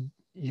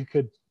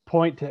could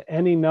point to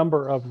any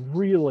number of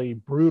really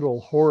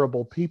brutal,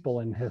 horrible people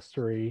in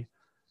history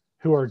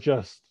who are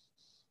just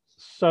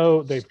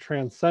so, they've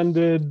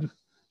transcended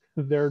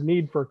their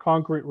need for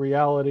concrete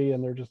reality,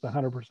 and they're just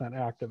 100%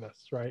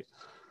 activists, right?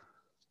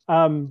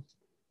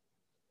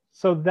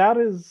 So that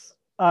is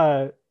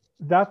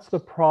that's the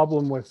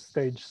problem with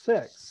stage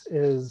 6,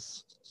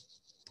 is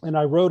And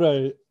I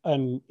wrote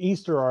an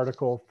Easter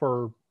article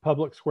for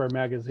Public Square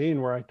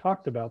magazine where I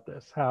talked about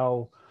this,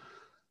 how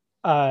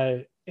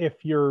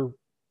if you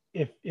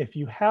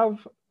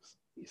have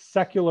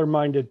secular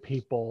minded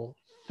people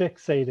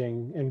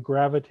fixating and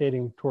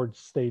gravitating towards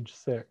stage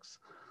 6,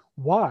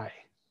 why?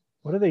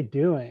 What are they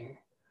doing?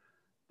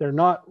 They're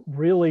not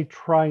really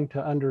trying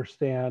to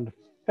understand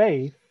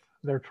faith.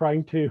 They're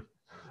trying to,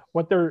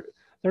 they're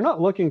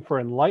not looking for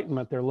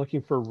enlightenment, they're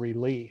looking for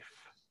relief.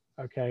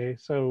 Okay,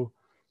 so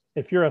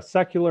if you're a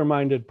secular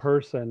minded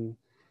person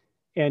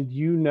and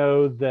you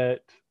know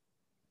that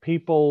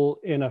people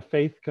in a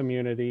faith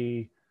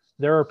community,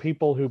 there are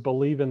people who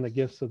believe in the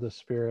gifts of the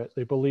Spirit,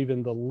 they believe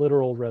in the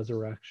literal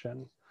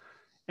resurrection.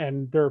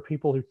 And there are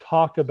people who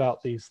talk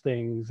about these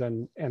things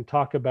and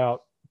talk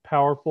about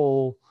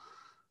powerful,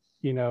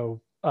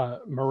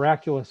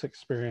 miraculous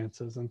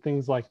experiences and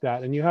things like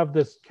that. And you have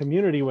this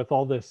community with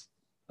all this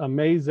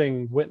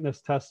amazing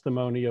witness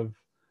testimony of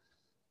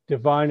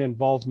divine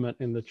involvement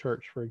in the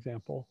church, for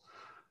example.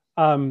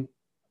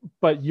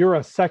 But you're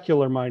a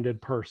secular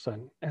minded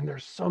person and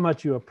there's so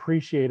much you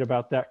appreciate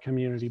about that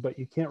community, but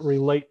you can't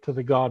relate to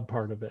the God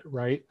part of it,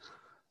 right?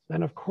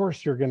 Then of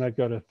course you're going to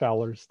go to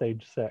Fowler's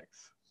stage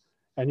 6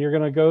 and you're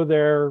going to go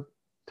there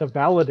to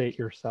validate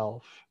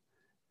yourself.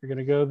 You're going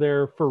to go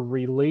there for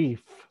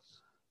relief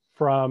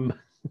from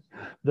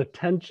the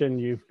tension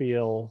you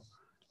feel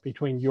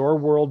between your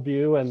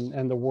worldview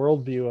and the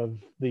worldview of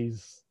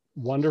these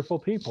wonderful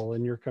people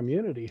in your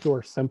community who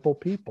are simple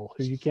people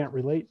who you can't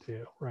relate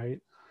to, right?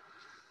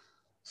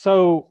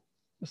 So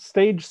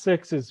stage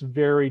 6 is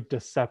very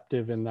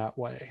deceptive in that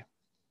way.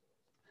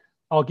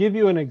 I'll give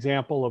you an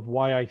example of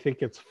why I think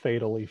it's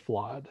fatally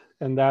flawed.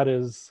 And that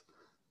is,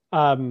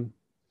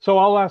 so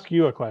I'll ask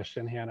you a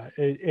question, Hannah.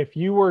 If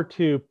you were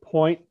to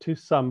point to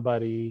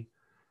somebody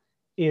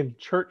in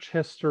church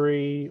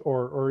history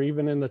or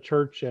even in the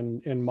church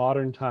in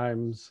modern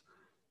times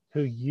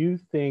who you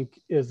think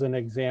is an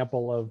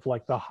example of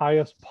like the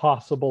highest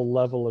possible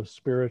level of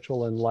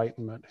spiritual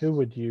enlightenment, who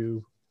would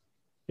you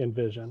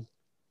envision?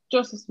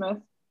 Joseph Smith.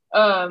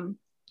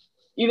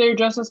 Either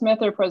Joseph Smith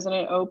or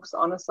President Oaks,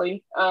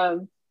 honestly.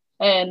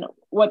 And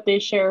what they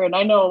share, and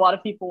I know a lot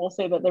of people will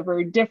say that they're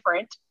very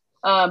different,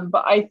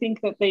 but I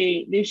think that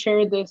they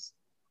share this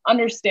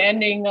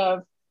understanding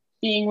of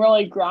being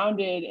really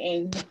grounded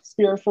in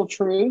spiritual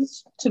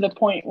truths to the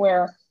point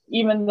where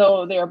even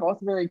though they are both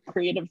very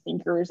creative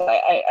thinkers,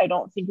 I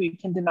don't think we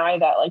can deny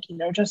that. Like,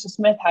 Joseph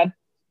Smith had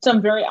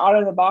some very out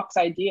of the box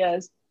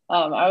ideas.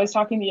 I was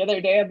talking the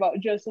other day about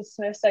Joseph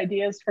Smith's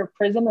ideas for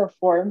prison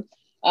reform,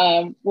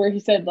 where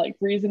he said like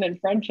reason and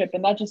friendship.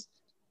 And that just,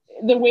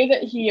 the way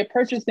that he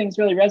approaches things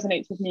really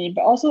resonates with me,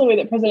 but also the way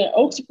that President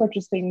Oaks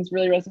approaches things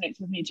really resonates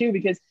with me too,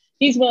 because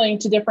he's willing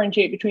to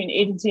differentiate between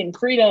agency and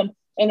freedom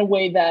in a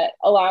way that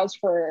allows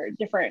for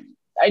different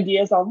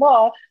ideas on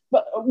law.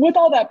 But with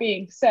all that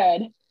being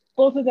said,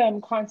 both of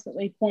them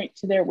constantly point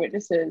to their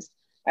witnesses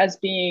as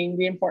being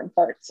the important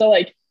part. So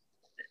like,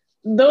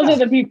 those are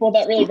the people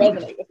that really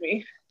resonate with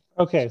me.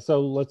 Okay,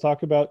 so let's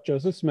talk about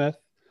Joseph Smith.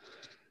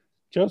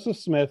 Joseph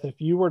Smith, if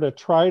you were to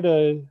try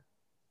to,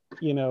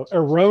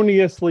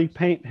 erroneously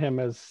paint him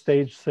as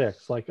stage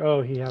 6, like,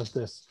 oh, he has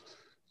this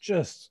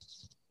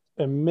just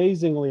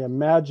amazingly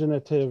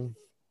imaginative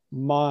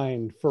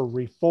mind for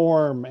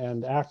reform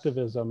and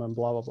activism and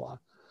blah, blah, blah.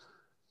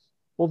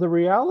 Well, the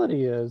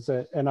reality is,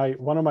 and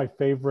one of my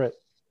favorite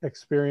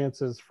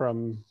experiences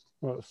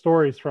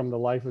stories from the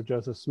life of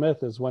Joseph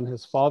Smith is when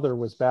his father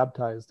was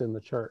baptized in the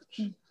church.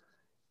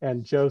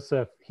 And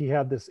Joseph, he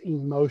had this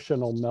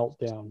emotional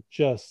meltdown,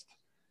 just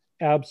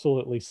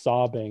absolutely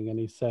sobbing. And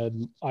he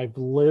said, I've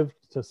lived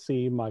to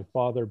see my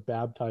father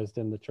baptized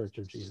in the Church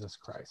of Jesus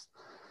Christ.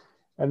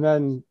 And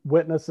then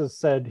witnesses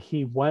said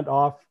he went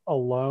off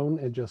alone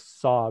and just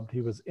sobbed.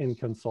 He was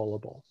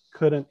inconsolable,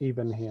 couldn't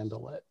even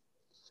handle it.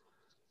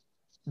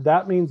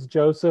 That means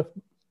Joseph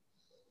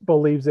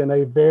believes in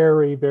a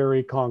very,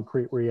 very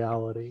concrete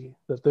reality,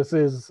 that this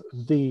is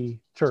the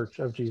Church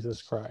of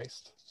Jesus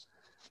Christ.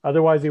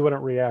 Otherwise, he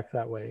wouldn't react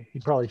that way.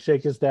 He'd probably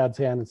shake his dad's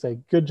hand and say,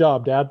 good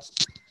job, Dad.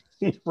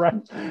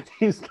 Right?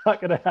 He's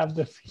not going to have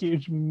this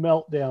huge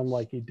meltdown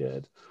like he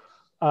did.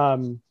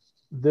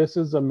 This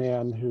is a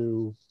man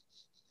who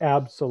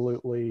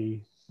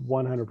absolutely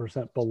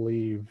 100%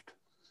 believed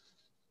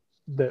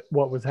that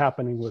what was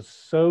happening was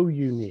so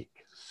unique.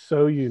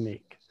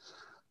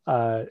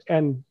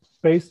 And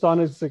based on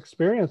his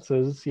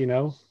experiences,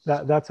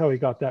 that's how he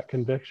got that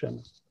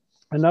conviction.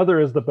 Another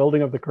is the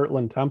building of the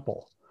Kirtland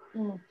Temple.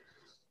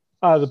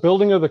 The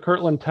building of the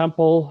Kirtland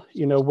Temple,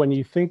 when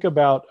you think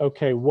about,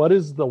 okay, what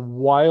is the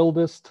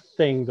wildest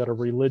thing that a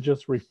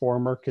religious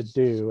reformer could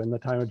do in the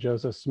time of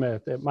Joseph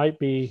Smith? It might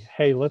be,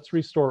 hey, let's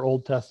restore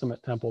Old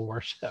Testament temple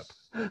worship,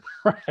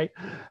 right?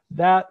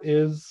 That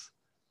is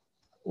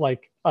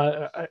like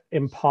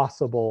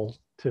impossible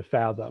to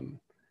fathom,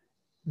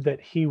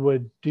 that he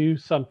would do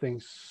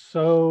something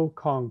so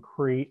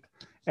concrete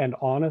and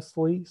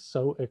honestly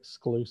so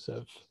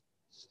exclusive.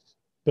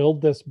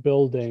 Build this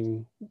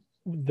building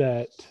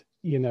that,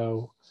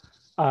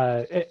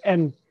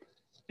 and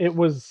it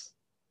was,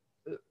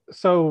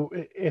 so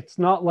it's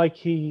not like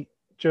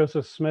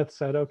Joseph Smith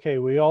said, okay,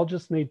 we all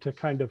just need to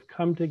kind of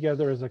come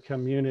together as a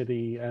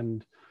community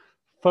and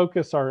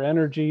focus our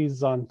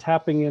energies on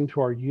tapping into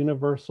our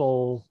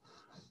universal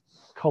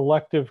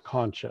collective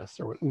conscious.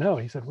 Or no,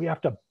 he said, we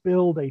have to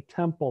build a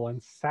temple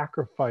and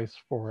sacrifice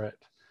for it.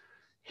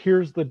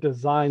 Here's the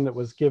design that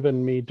was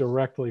given me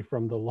directly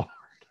from the Lord.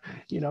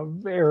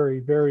 Very,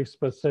 very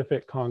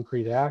specific,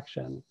 concrete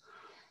action.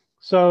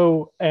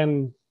 So,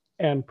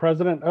 and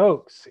President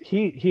Oaks,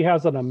 he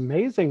has an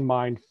amazing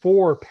mind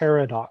for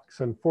paradox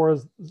and for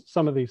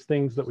some of these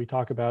things that we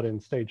talk about in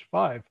stage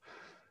 5,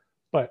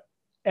 but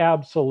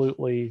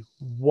absolutely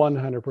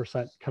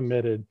 100%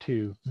 committed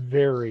to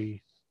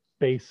very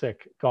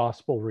basic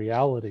gospel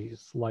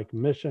realities like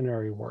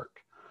missionary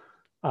work,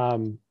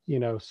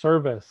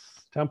 service,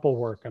 temple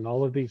work, and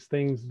all of these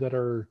things that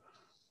are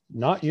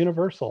not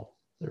universal.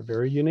 They're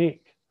very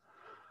unique.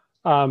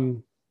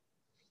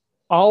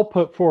 I'll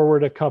put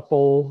forward a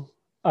couple.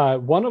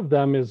 One of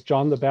them is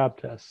John the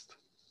Baptist.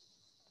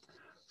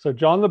 So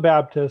John the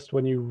Baptist,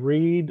 when you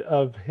read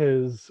of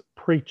his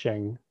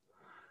preaching,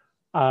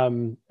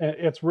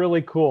 it's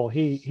really cool.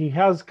 He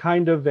has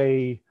kind of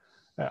I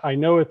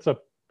know it's a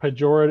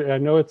pejorative, I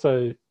know it's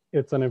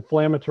an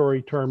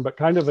inflammatory term, but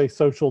kind of a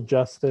social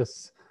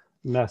justice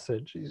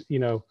message.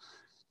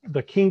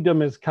 The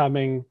kingdom is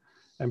coming,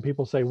 and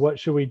people say, what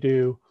should we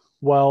do?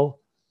 Well,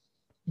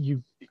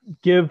 you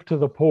give to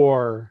the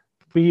poor,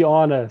 be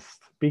honest,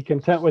 be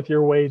content with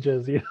your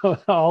wages,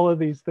 all of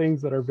these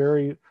things that are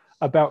very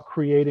about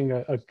creating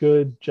a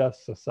good,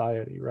 just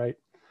society, right?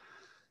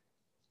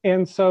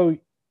 And so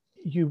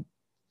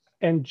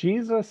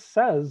Jesus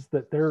says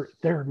that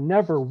there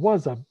never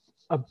was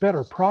a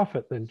better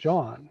prophet than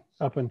John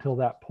up until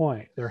that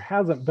point. There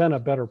hasn't been a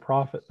better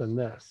prophet than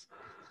this.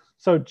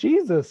 So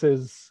Jesus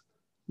is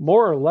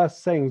more or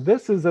less saying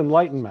this is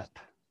enlightenment.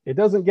 It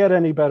doesn't get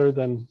any better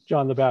than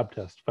John the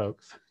Baptist,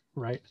 folks,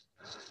 right?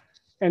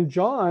 And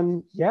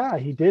John, yeah,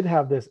 he did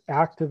have this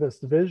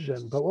activist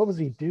vision, but what was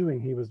he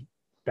doing? He was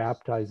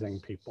baptizing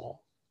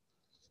people,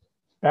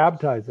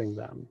 baptizing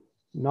them,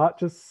 not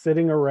just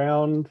sitting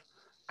around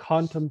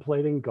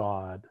contemplating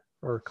God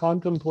or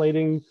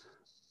contemplating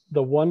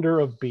the wonder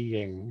of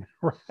being,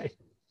 right?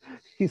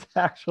 He's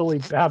actually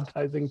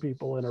baptizing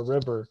people in a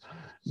river,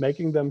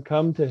 making them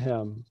come to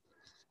him.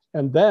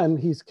 And then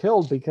he's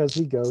killed because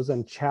he goes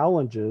and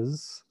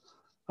challenges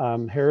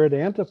Herod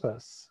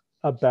Antipas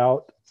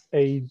about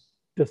a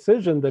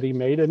decision that he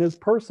made in his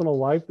personal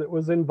life that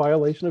was in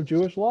violation of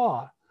Jewish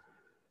law.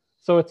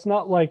 So it's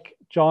not like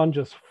John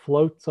just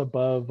floats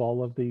above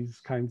all of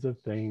these kinds of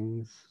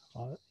things,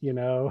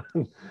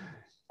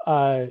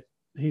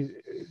 He's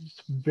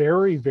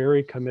very,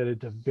 very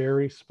committed to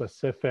very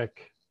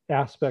specific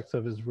aspects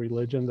of his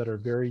religion that are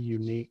very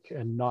unique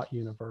and not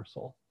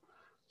universal.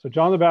 So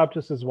John the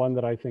Baptist is one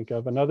that I think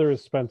of. Another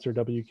is Spencer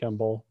W.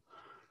 Kimball.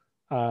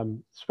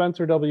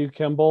 Spencer W.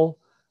 Kimball,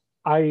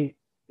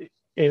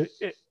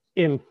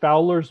 in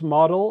Fowler's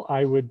model,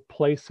 I would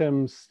place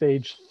him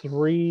stage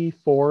 3,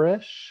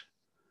 4-ish.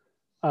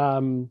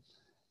 And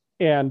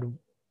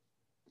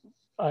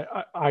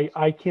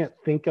I can't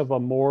think of a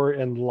more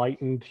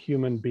enlightened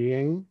human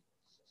being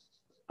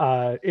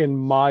in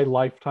my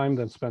lifetime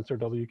than Spencer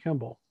W.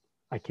 Kimball.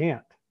 I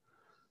can't.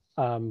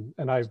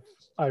 And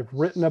I've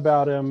written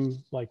about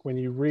him, like when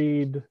you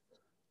read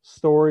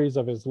stories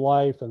of his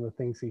life and the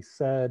things he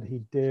said, he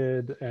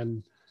did,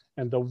 and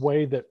the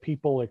way that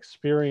people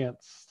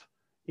experienced,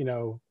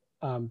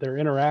 their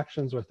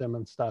interactions with him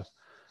and stuff.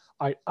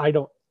 I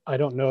don't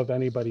know of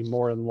anybody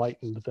more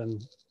enlightened than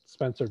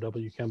Spencer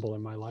W. Kimball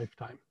in my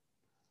lifetime.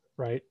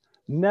 Right?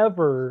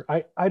 Never,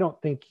 I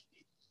don't think,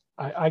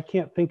 I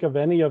can't think of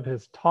any of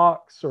his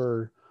talks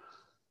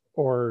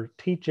or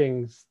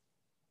teachings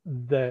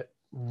that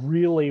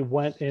really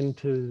went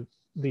into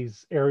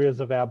these areas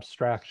of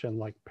abstraction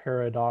like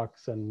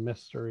paradox and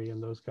mystery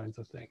and those kinds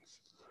of things.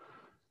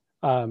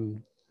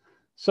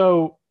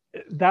 So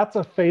that's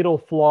a fatal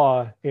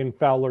flaw in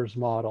Fowler's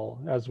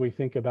model as we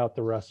think about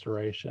the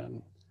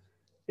restoration.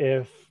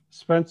 If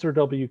Spencer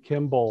W.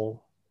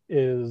 Kimball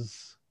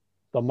is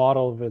the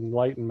model of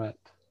enlightenment,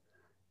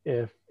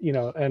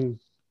 and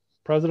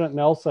President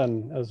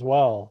Nelson as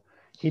well,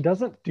 he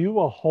doesn't do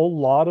a whole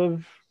lot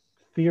of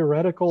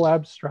theoretical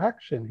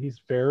abstraction.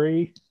 He's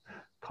very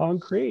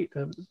concrete.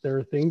 There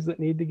are things that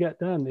need to get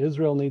done.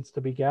 Israel needs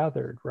to be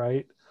gathered,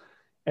 right?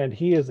 And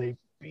he is a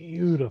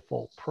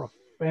beautiful,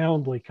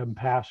 profoundly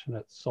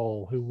compassionate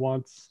soul who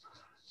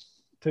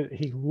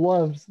he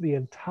loves the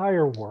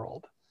entire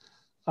world.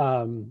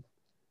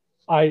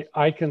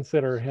 I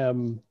consider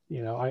him,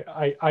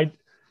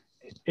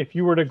 if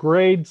you were to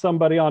grade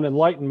somebody on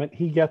enlightenment,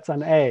 he gets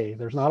an A.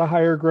 There's not a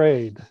higher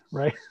grade,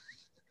 right?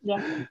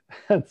 Yeah.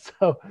 And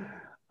so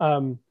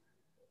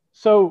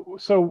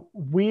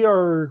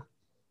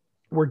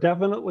we're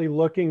definitely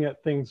looking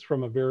at things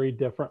from a very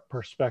different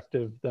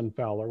perspective than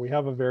Fowler. We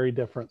have a very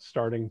different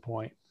starting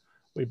point.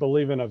 We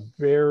believe in a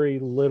very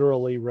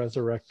literally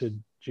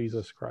resurrected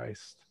Jesus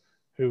Christ,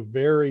 who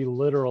very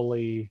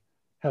literally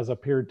has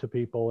appeared to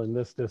people in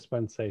this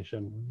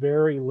dispensation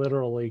very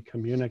literally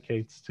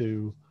communicates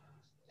to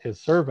his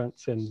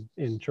servants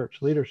in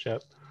church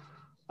leadership.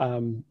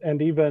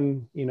 And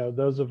even, you know,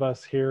 those of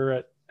us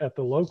here at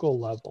the local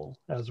level,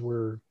 as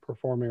we're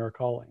performing our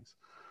callings,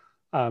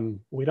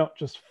 we don't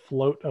just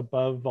float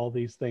above all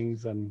these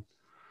things and,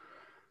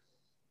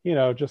 you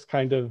know, just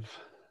kind of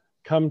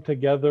come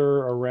together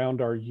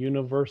around our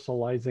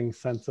universalizing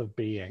sense of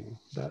being.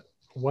 That,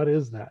 what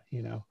is that,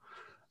 you know?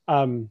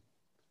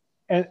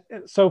 And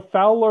so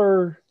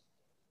Fowler,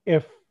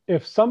 if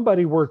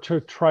somebody were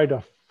to try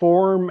to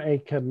form a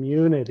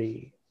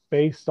community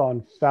based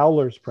on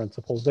Fowler's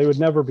principles, they would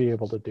never be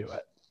able to do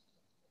it.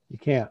 You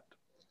can't.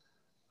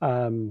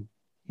 You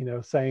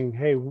know, saying,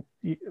 hey,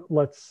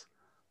 let's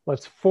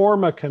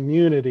form a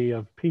community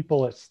of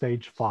people at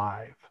stage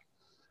 5.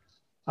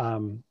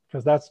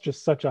 Because that's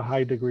just such a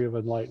high degree of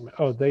enlightenment.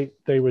 Oh,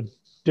 they would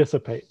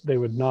dissipate. They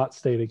would not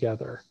stay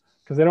together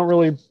because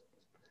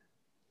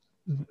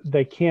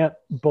they can't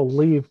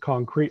believe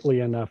concretely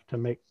enough to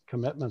make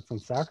commitments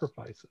and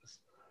sacrifices.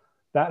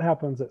 That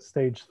happens at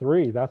stage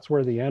 3. That's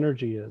where the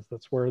energy is.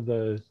 That's where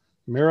the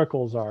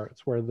miracles are.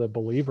 It's where the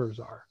believers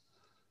are.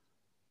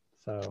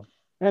 So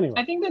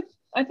anyway. I think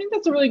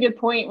that's a really good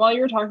point. While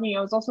you were talking,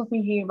 I was also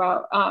thinking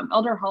about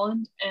Elder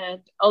Holland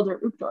and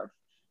Elder Uchtdorf,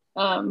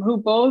 who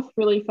both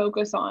really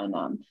focus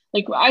on,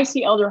 like, I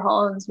see Elder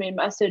Holland's main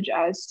message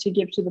as to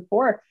give to the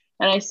poor,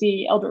 and I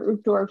see Elder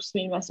Uchtdorf's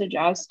main message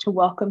as to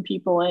welcome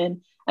people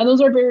in. And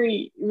those are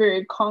very,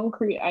 very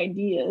concrete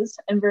ideas,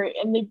 and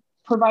they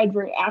provide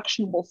very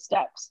actionable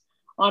steps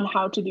on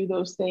how to do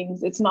those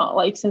things. It's not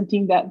like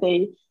something that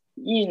they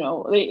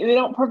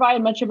don't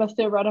provide much of a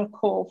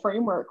theoretical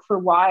framework for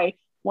why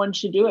one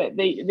should do it.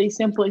 They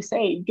simply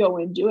say, go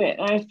and do it.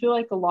 And I feel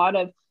like a lot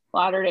of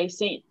Latter-day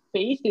Saint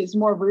faith is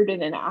more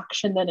rooted in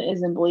action than it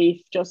is in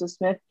belief. Joseph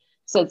Smith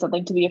said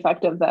something to the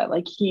effect of that,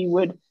 like he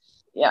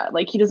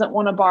doesn't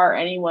want to bar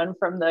anyone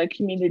from the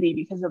community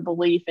because of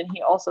belief. And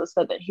he also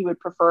said that he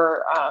would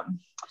prefer,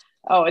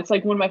 it's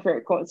like one of my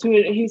favorite quotes.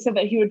 He said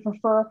that he would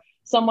prefer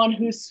someone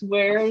who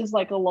swears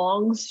like a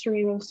long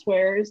stream of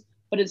swears,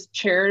 but is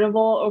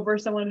charitable, over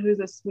someone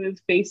who's a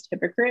smooth-faced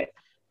hypocrite.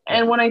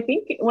 And when I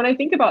think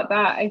about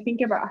that, I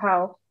think about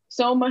how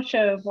so much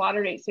of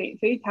Latter-day Saint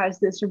faith has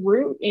this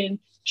root in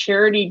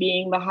charity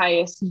being the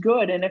highest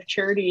good. And if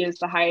charity is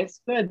the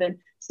highest good, then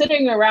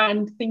sitting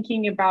around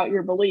thinking about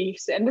your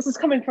beliefs, and this is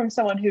coming from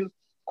someone who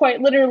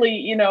quite literally,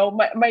 you know,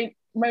 my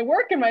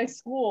work in my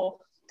school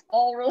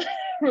all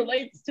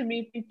relates to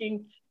me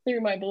thinking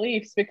through my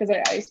beliefs, because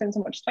I spend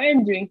so much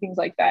time doing things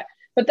like that.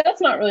 But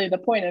that's not really the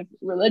point of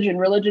religion.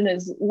 Religion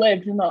is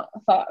lived, not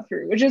thought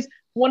through, which is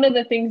one of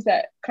the things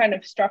that kind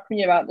of struck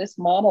me about this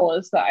model,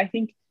 is that I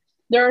think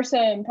there are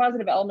some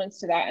positive elements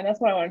to that. And that's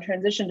what I want to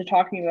transition to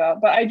talking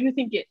about. But I do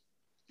think it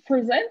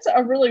presents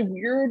a really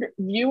weird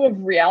view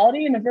of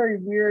reality and a very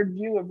weird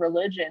view of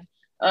religion.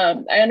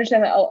 I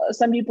understand that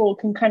some people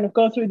can kind of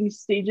go through these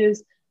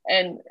stages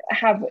and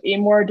have a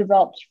more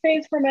developed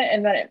faith from it,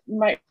 and that it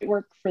might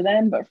work for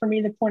them. But for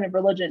me, the point of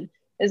religion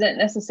isn't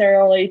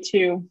necessarily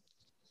to,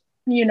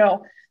 you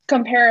know,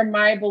 compare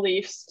my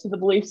beliefs to the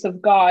beliefs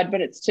of God, but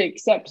it's to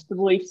accept the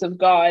beliefs of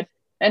God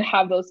and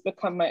have those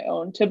become my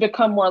own, to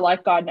become more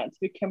like God, not to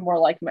become more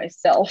like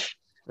myself.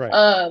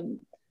 Right.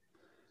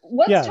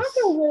 Let's talk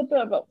a little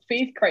bit about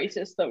faith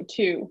crisis, though,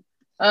 too,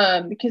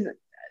 because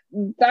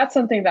that's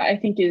something that I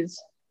think is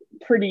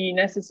pretty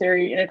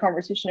necessary in a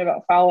conversation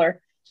about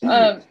Fowler.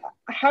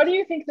 How do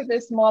you think that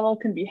this model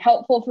can be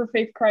helpful for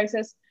faith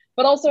crisis,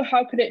 but also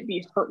how could it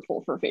be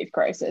hurtful for faith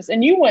crisis?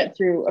 And you went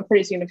through a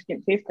pretty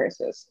significant faith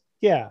crisis.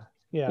 Yeah.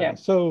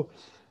 So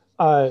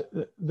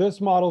this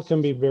model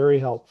can be very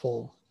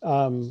helpful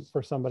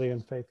for somebody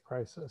in faith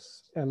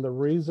crisis. And the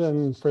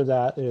reason for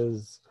that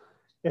is,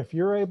 if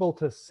you're able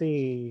to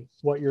see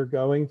what you're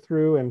going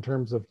through in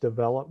terms of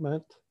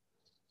development,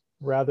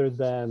 rather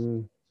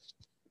than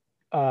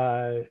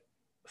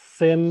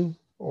sin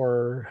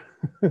or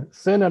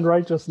sin and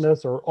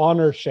righteousness or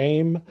honor,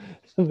 shame,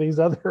 these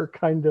other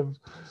kind of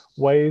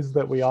ways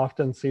that we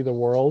often see the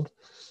world.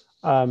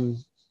 So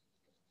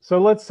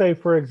let's say,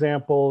 for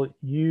example,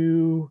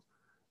 you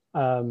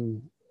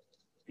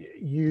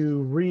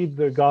read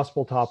the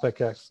gospel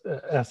topic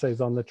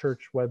essays on the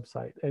church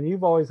website, and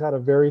you've always had a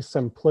very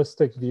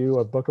simplistic view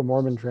of Book of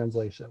Mormon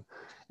translation.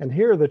 And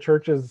here the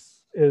church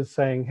is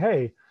saying,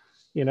 hey,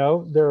 you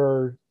know, there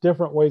are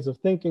different ways of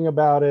thinking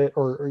about it,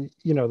 or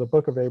you know, the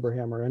Book of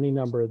Abraham, or any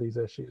number of these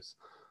issues.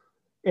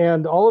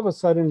 And all of a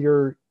sudden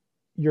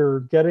you're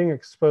getting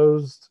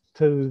exposed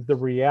to the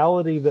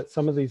reality that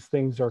some of these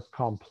things are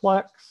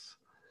complex,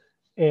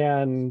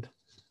 and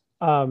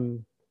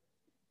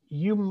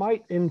you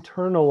might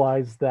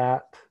internalize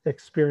that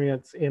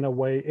experience in a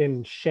way,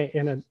 in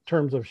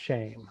terms of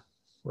shame,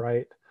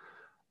 right?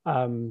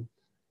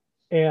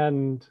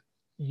 And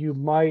you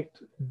might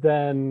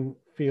then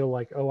feel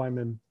like, oh, I'm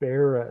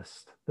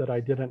embarrassed that I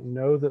didn't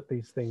know that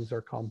these things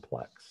are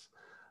complex.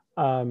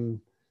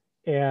 And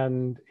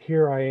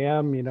here I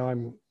am, you know,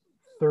 I'm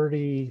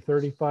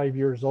 35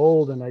 years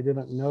old, and I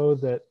didn't know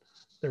that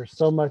there's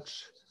so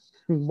much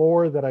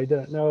more that I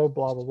didn't know,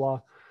 blah,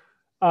 blah,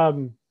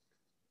 blah.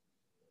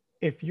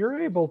 If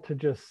you're able to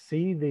just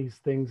see these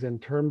things in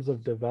terms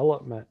of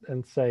development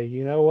and say,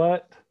 you know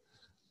what,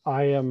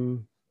 I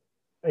am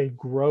a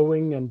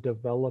growing and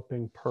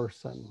developing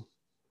person.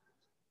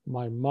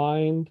 My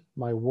mind,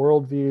 my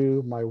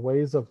worldview, my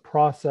ways of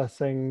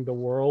processing the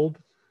world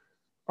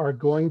are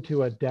going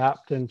to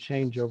adapt and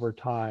change over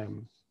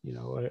time. You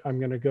know, I'm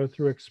going to go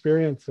through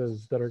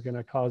experiences that are going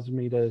to cause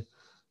me to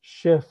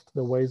shift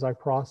the ways I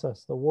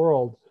process the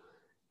world.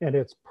 And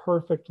it's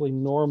perfectly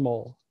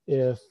normal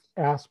if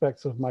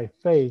aspects of my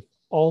faith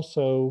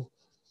also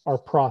are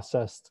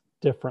processed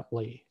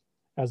differently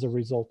as a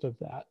result of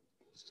that.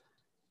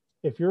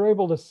 If you're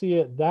able to see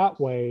it that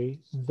way,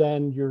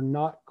 then you're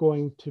not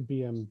going to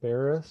be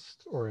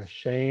embarrassed or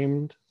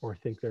ashamed or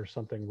think there's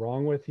something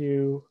wrong with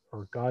you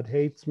or God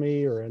hates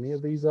me or any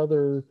of these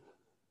other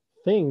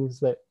things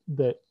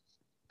that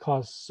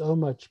cause so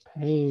much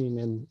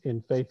pain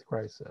in faith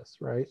crisis,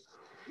 right?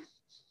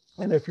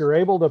 And if you're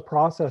able to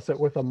process it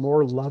with a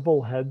more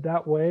level head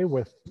that way,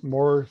 with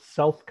more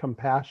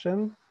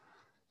self-compassion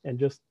and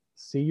just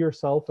see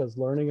yourself as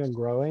learning and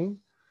growing,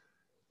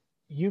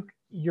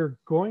 you're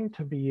going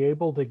to be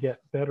able to get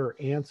better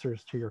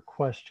answers to your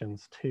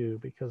questions too,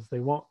 because it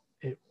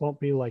won't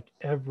be like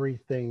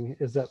everything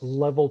is at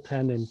level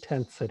 10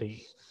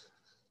 intensity,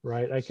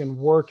 right? I can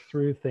work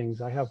through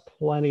things. I have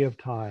plenty of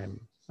time.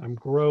 I'm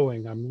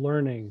growing, I'm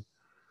learning.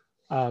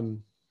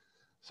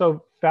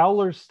 So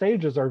Fowler's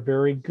stages are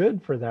very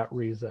good for that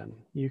reason.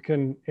 You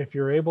can, if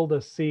you're able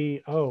to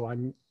see, oh,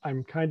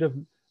 I'm kind of,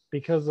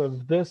 because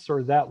of this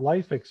or that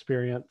life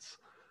experience,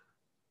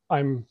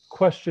 I'm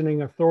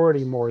questioning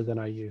authority more than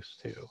I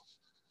used to.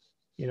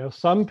 You know,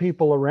 some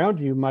people around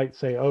you might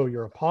say, oh,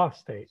 you're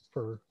apostate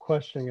for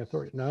questioning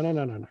authority.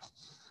 No.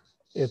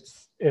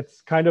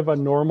 It's kind of a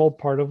normal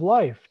part of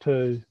life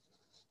to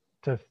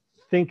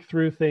think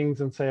through things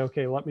and say,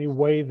 okay, let me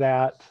weigh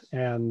that.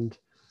 And,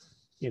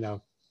 you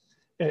know,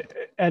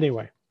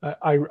 anyway,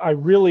 I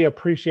really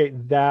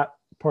appreciate that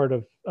part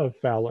of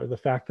Fowler, the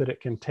fact that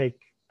it can take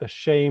the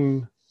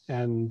shame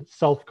and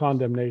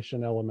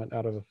self-condemnation element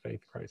out of a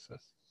faith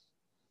crisis.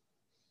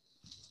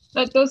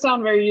 That does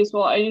sound very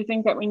useful. I do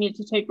think that we need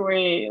to take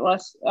away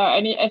less.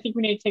 I think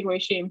we need to take away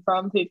shame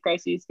from faith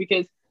crises,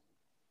 because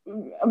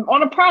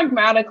on a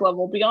pragmatic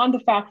level, beyond the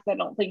fact that I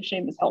don't think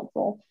shame is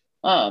helpful,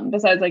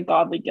 besides like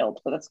godly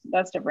guilt, but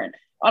that's different.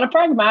 On a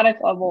pragmatic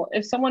level,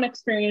 if someone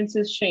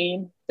experiences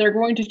shame, they're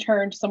going to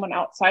turn to someone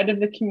outside of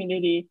the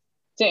community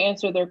to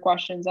answer their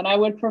questions. And I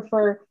would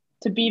prefer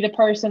to be the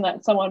person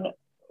that someone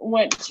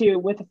went to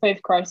with a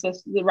faith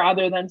crisis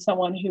rather than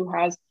someone who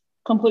has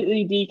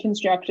completely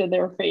deconstructed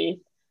their faith.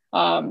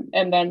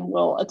 And then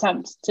will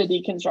attempt to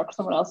deconstruct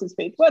someone else's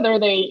faith, whether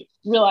they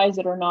realize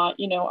it or not.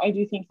 You know, I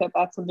do think that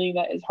that's something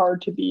that is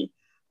hard to be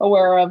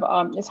aware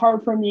of. It's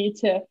hard for me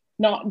to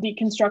not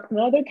deconstruct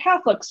another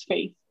Catholic's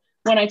faith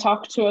when I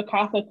talk to a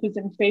Catholic who's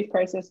in faith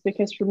crisis,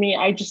 because for me,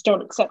 I just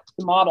don't accept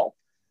the model.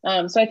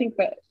 So I think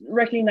that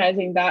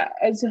recognizing that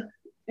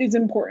is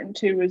important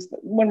too, is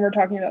when we're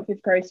talking about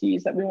faith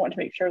crises, that we want to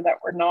make sure that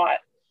we're not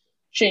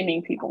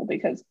shaming people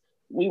because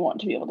we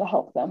want to be able to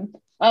help them.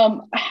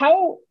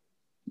 How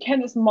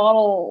can this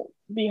model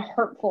be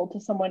hurtful to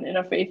someone in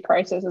a faith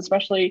crisis,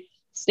 especially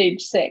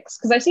stage 6?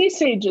 Because I see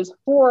stages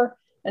 4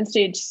 and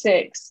stage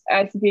 6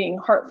 as being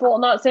hurtful.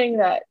 I'm not saying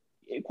that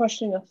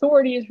questioning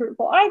authority is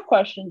hurtful. I've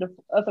questioned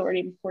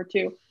authority before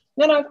too.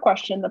 Then I've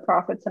questioned the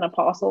prophets and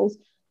apostles.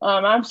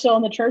 I'm still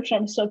in the church.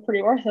 I'm still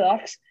pretty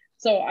Orthodox.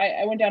 So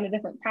I went down a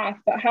different path.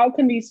 But how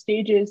can these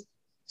stages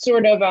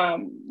sort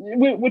of,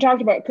 we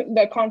talked about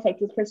the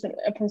conflict with Christian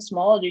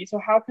epistemology. So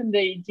how can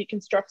they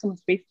deconstruct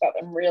someone's faith without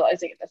them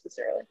realizing it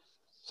necessarily?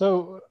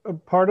 So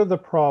part of the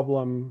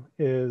problem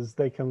is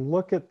they can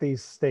look at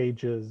these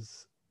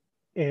stages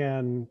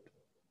and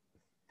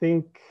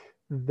think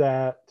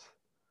that,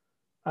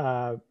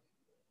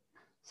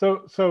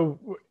 so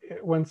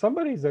when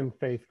somebody's in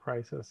faith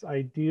crisis,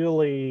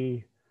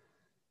 ideally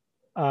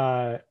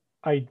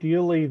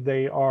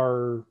they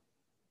are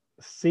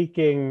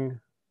seeking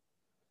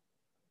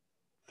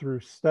through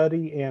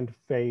study and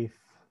faith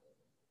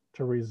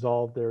to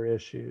resolve their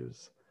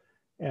issues.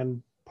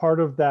 And part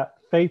of that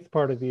faith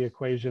part of the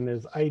equation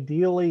is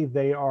ideally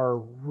they are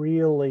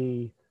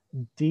really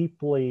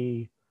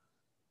deeply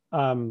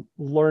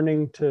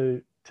learning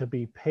to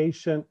be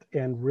patient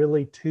and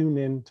really tune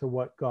into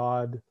what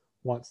God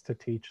wants to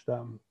teach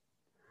them.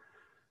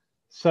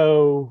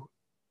 So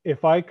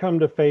if I come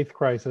to faith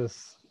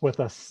crisis with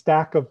a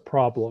stack of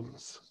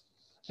problems,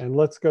 and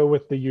let's go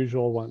with the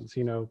usual ones,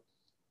 you know,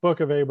 Book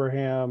of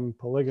Abraham,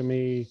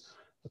 polygamy,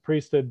 the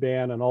priesthood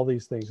ban, and all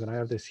these things. And I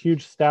have this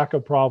huge stack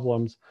of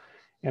problems.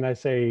 And I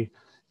say,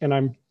 and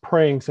I'm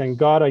praying, saying,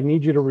 God, I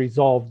need you to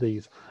resolve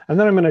these. And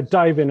then I'm going to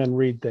dive in and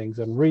read things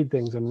and read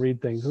things and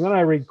read things. And then I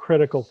read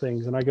critical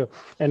things and I go,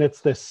 and it's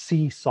this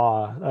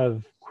seesaw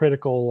of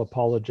critical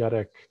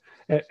apologetic.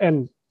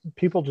 And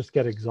people just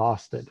get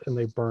exhausted and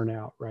they burn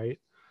out,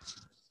 right?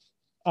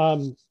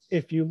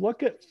 If you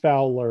look at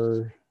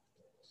Fowler,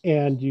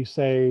 and you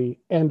say,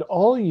 and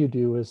all you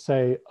do is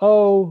say,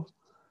 oh,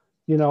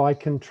 I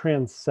can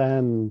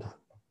transcend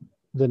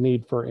the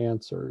need for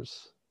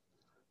answers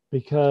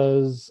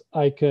because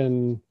I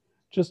can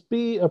just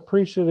be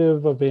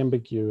appreciative of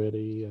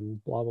ambiguity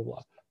and blah, blah,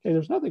 blah. Okay,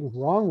 there's nothing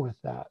wrong with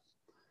that.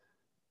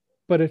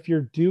 But if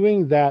you're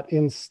doing that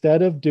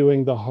instead of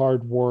doing the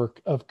hard work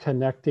of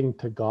connecting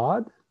to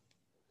God,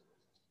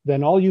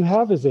 then all you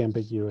have is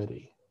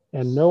ambiguity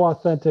and no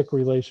authentic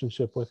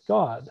relationship with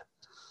God.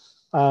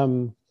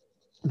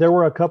 There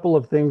were a couple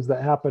of things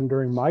that happened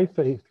during my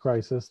faith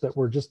crisis that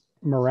were just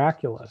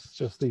miraculous,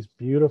 just these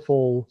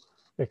beautiful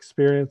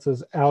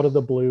experiences out of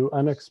the blue,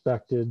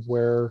 unexpected,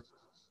 where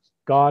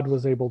God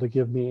was able to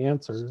give me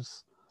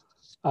answers.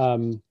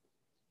 And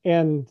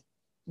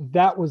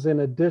that was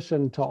in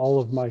addition to all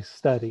of my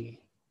study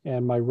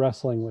and my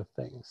wrestling with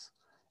things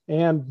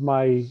and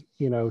my,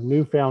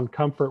 newfound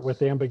comfort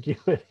with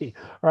ambiguity,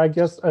 or I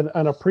guess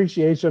an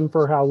appreciation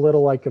for how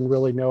little I can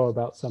really know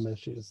about some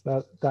issues.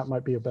 That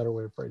might be a better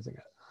way of phrasing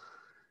it.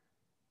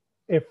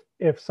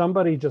 If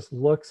somebody just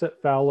looks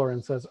at Fowler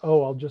and says,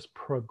 oh, I'll just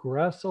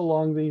progress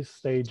along these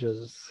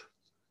stages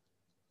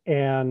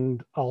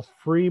and I'll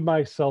free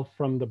myself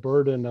from the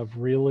burden of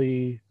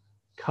really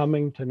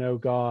coming to know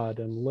God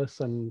and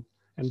listen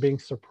and being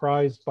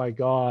surprised by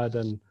God,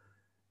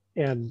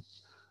 and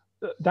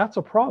that's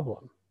a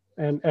problem.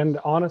 And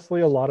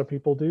honestly, a lot of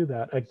people do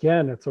that.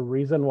 Again, it's a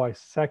reason why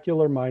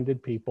secular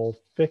minded people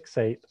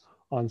fixate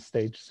on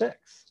stage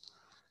 6.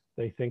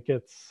 They think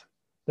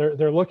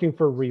they're looking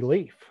for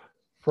relief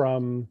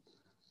from,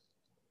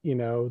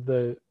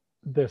 the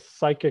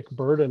psychic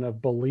burden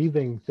of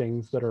believing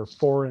things that are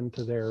foreign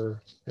to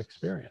their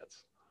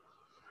experience.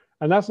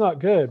 And that's not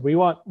good. We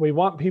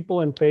want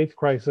people in faith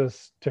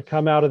crisis to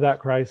come out of that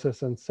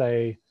crisis and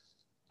say,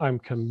 I'm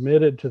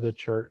committed to the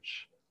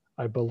church.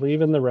 I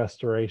believe in the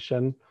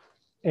restoration.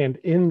 And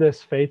in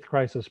this faith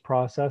crisis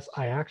process,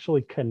 I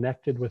actually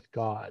connected with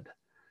God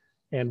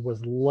and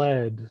was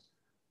led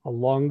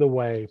along the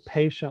way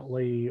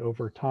patiently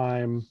over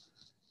time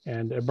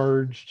and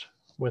emerged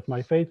with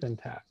my faith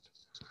intact.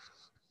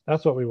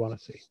 That's what we want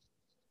to see.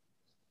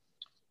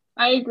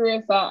 I agree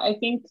with that. I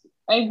think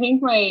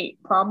my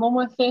problem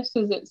with this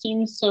is it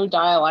seems so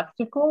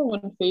dialectical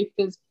when faith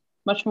is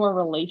much more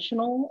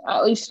relational,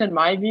 at least in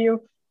my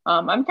view.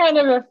 I'm kind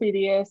of a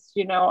fideist,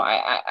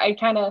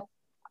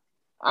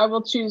 I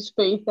will choose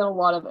faith in a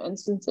lot of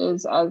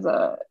instances as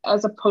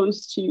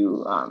opposed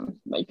to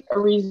like a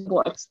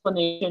reasonable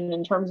explanation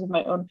in terms of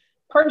my own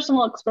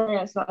personal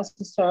experience, not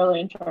necessarily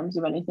in terms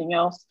of anything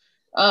else.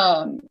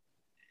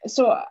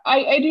 So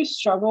I do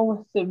struggle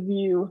with the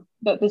view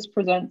that this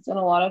presents in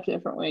a lot of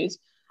different ways.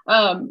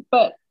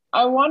 But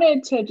I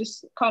wanted to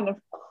just kind of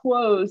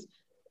close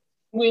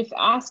with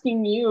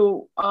asking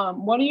you,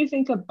 what do you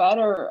think a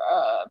better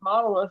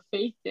model of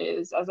faith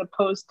is as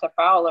opposed to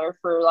Fowler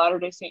for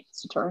Latter-day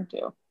Saints to turn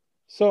to?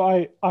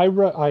 So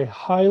I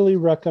highly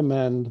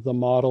recommend the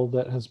model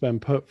that has been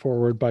put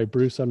forward by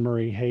Bruce and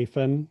Marie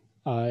Hafen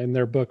in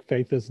their book,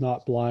 Faith is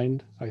Not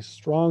Blind. I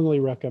strongly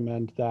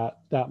recommend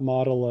that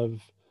model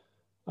of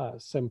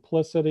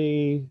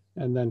simplicity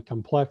and then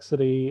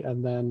complexity,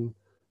 and then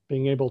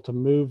being able to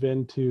move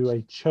into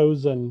a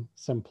chosen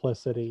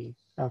simplicity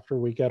after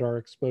we get our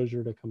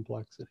exposure to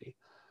complexity.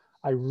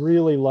 I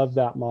really love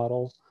that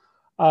model.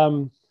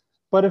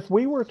 But if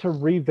we were to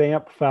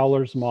revamp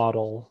Fowler's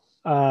model,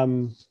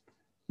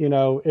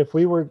 if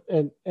we were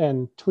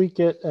and tweak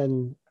it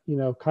and,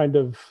 kind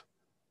of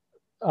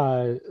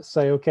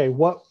say, okay,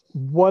 what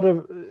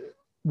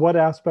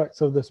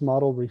aspects of this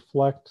model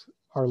reflect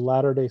our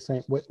Latter-day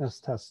Saint witness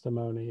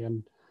testimony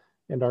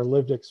and our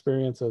lived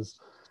experiences,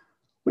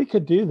 we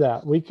could do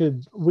that. We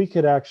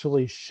could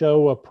actually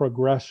show a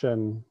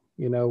progression,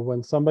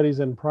 when somebody's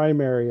in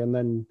primary and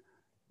then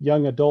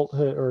young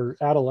adulthood or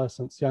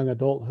adolescence, young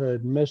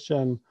adulthood,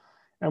 mission,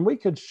 and we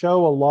could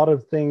show a lot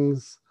of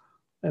things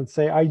and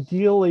say,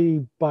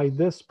 ideally, by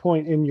this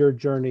point in your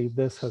journey,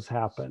 this has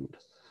happened.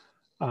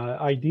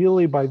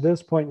 Ideally, by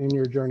this point in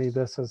your journey,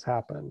 this has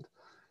happened.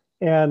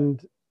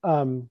 And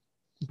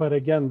but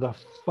again, the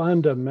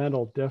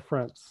fundamental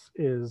difference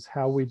is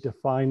how we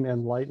define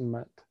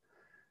enlightenment,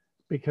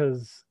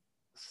 because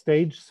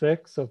stage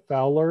 6 of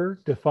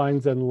Fowler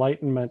defines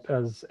enlightenment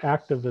as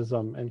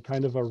activism and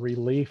kind of a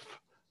relief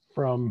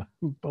from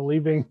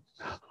believing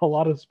a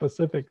lot of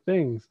specific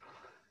things.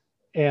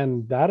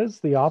 And that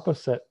is the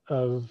opposite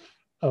of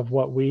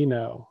what we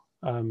know.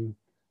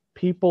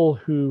 People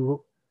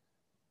who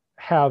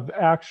have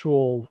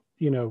actual,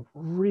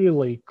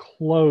 really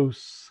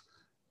close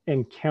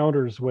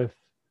encounters with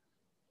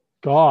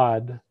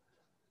God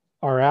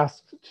are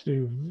asked to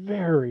do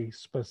very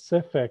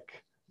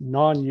specific,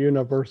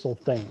 non-universal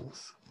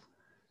things.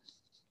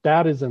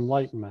 That is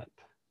enlightenment.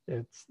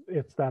 It's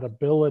that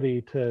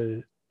ability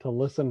to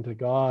listen to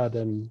God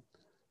and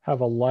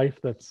have a life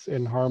that's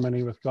in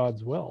harmony with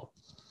God's will.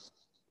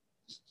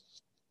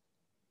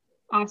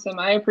 Awesome.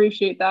 I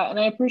appreciate that. And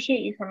I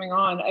appreciate you coming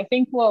on. I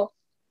think we'll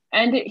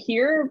end it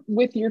here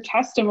with your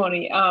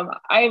testimony.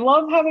 I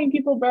love having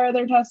people bear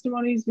their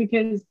testimonies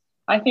because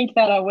I think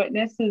that a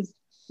witness is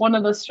one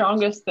of the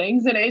strongest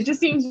things. And it just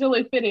seems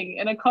really fitting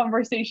in a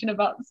conversation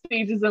about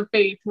stages of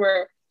faith,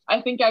 where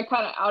I think I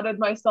kind of outed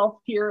myself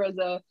here as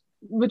a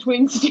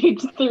between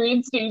stage 3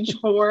 and stage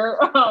 4.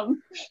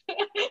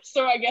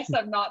 So I guess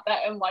I'm not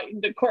that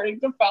enlightened according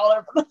to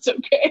Fowler, but that's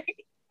okay.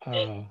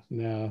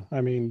 No,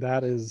 I mean,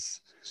 that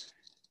is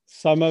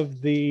some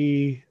of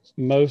the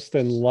most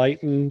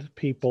enlightened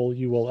people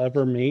you will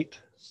ever meet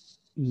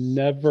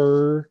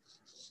never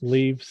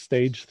leave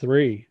stage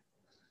 3.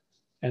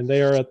 And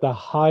they are at the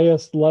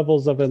highest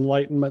levels of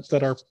enlightenment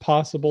that are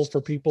possible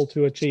for people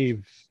to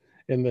achieve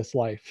in this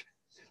life,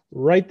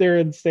 right there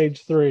in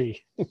stage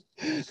 3.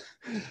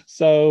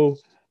 So,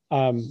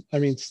 I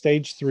mean,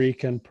 stage 3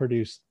 can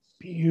produce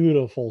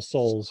beautiful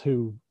souls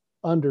who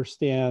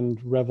understand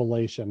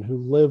revelation, who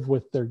live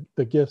with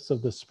the gifts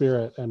of the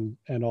Spirit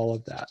and all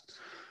of that.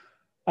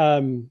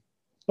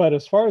 But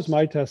as far as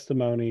my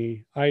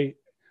testimony,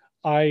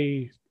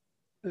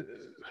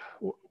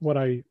 what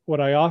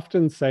I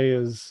often say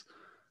is,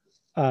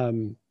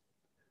 when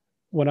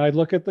I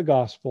look at the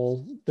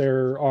gospel,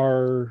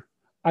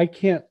 I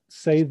can't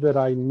say that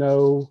I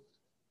know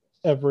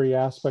every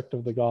aspect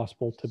of the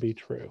gospel to be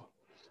true.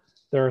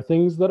 There are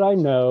things that I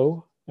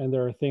know, and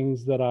there are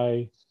things that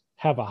I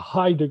have a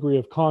high degree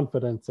of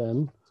confidence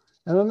in.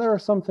 And then there are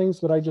some things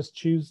that I just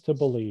choose to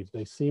believe.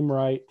 They seem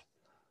right.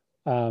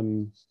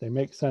 They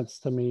make sense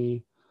to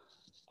me.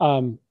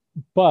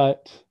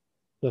 But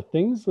the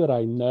things that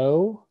I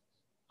know,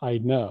 I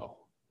know.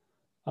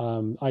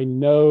 I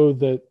know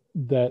that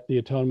the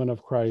atonement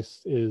of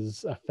Christ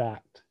is a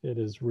fact. It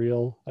is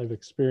real. I've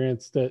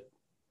experienced it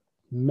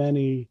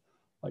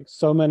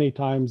so many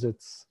times.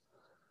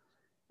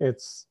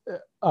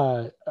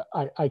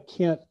 I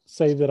can't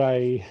say that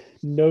I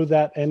know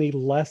that any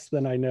less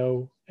than I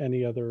know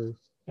any other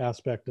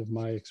aspect of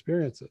my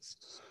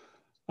experiences.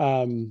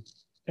 And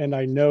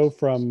I know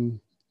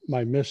from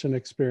my mission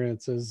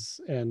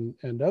experiences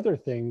and other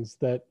things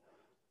that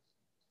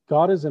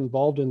God is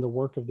involved in the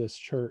work of this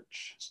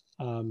church.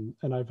 And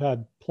I've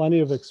had plenty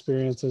of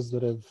experiences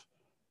that have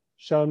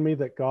shown me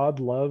that God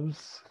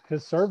loves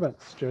his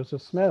servants,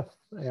 Joseph Smith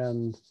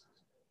and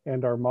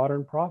our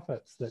modern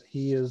prophets, that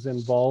he is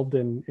involved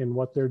in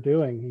what they're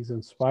doing. He's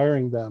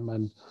inspiring them.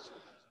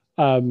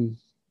 And,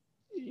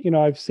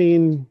 I've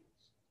seen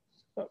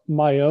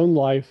my own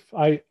life.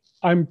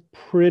 I'm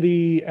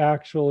pretty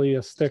actually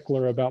a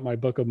stickler about my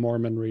Book of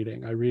Mormon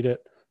reading. I read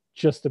it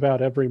just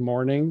about every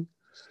morning.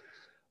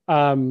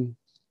 And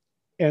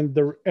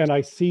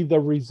I see the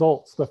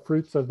results, the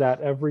fruits of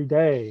that every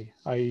day.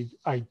 I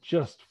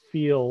just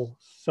feel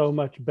so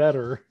much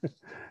better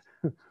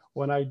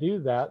when I do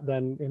that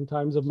than in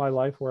times of my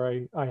life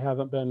where I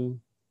haven't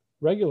been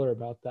regular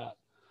about that.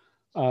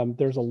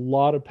 There's a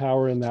lot of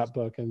power in that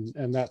book,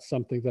 and that's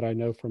something that I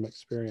know from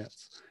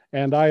experience.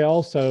 And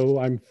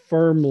I'm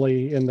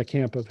firmly in the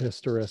camp of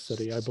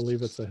historicity. I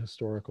believe it's a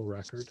historical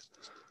record.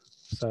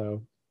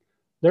 So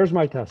there's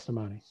my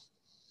testimony.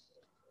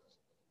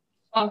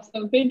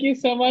 Awesome. Thank you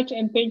so much.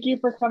 And thank you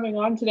for coming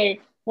on today.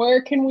 Where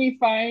can we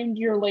find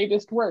your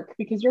latest work?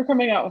 Because you're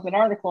coming out with an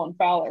article in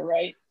Fowler,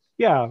 right?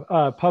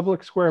 Yeah,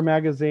 Public Square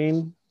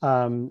Magazine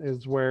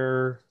is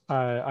where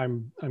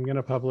I'm going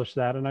to publish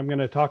that. And I'm going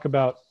to talk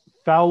about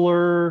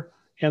Fowler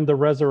and the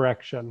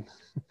resurrection.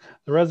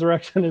 The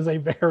resurrection is a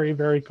very,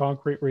 very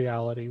concrete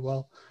reality.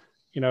 Well,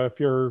 if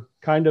you're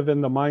kind of in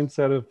the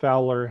mindset of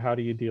Fowler, how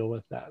do you deal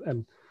with that?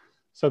 And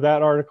so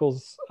that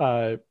article's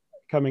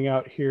coming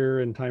out here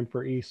in time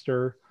for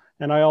Easter.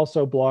 And I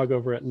also blog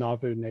over at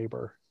Nauvoo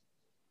Neighbor.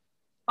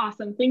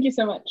 Awesome. Thank you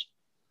so much.